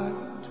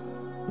sight.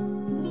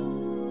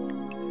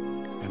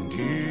 And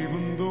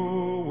even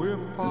though we're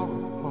far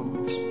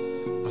apart,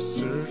 I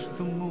search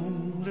the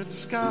moonlit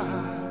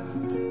sky.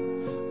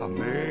 I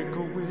make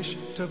a wish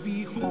to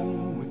be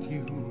home with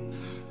you.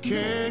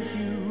 Can't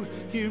you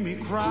hear me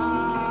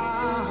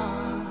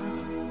cry?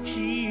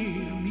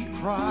 Hear me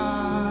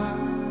cry.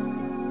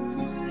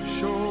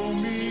 Show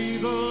me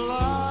the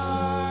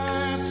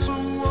light,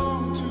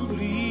 someone to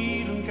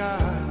lead and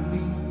guide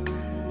me.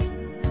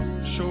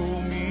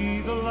 Show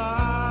me the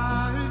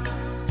light,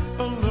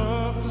 a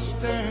love to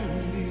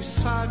stand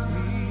beside me.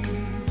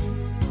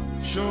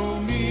 Show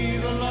me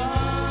the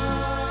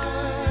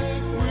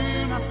light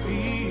when I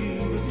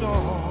feel the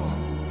dark.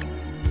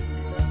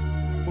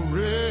 A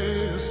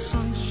ray of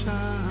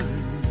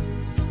sunshine,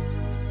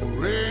 a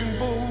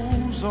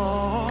rainbow's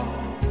arc.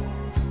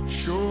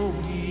 Show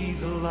me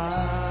the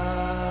light.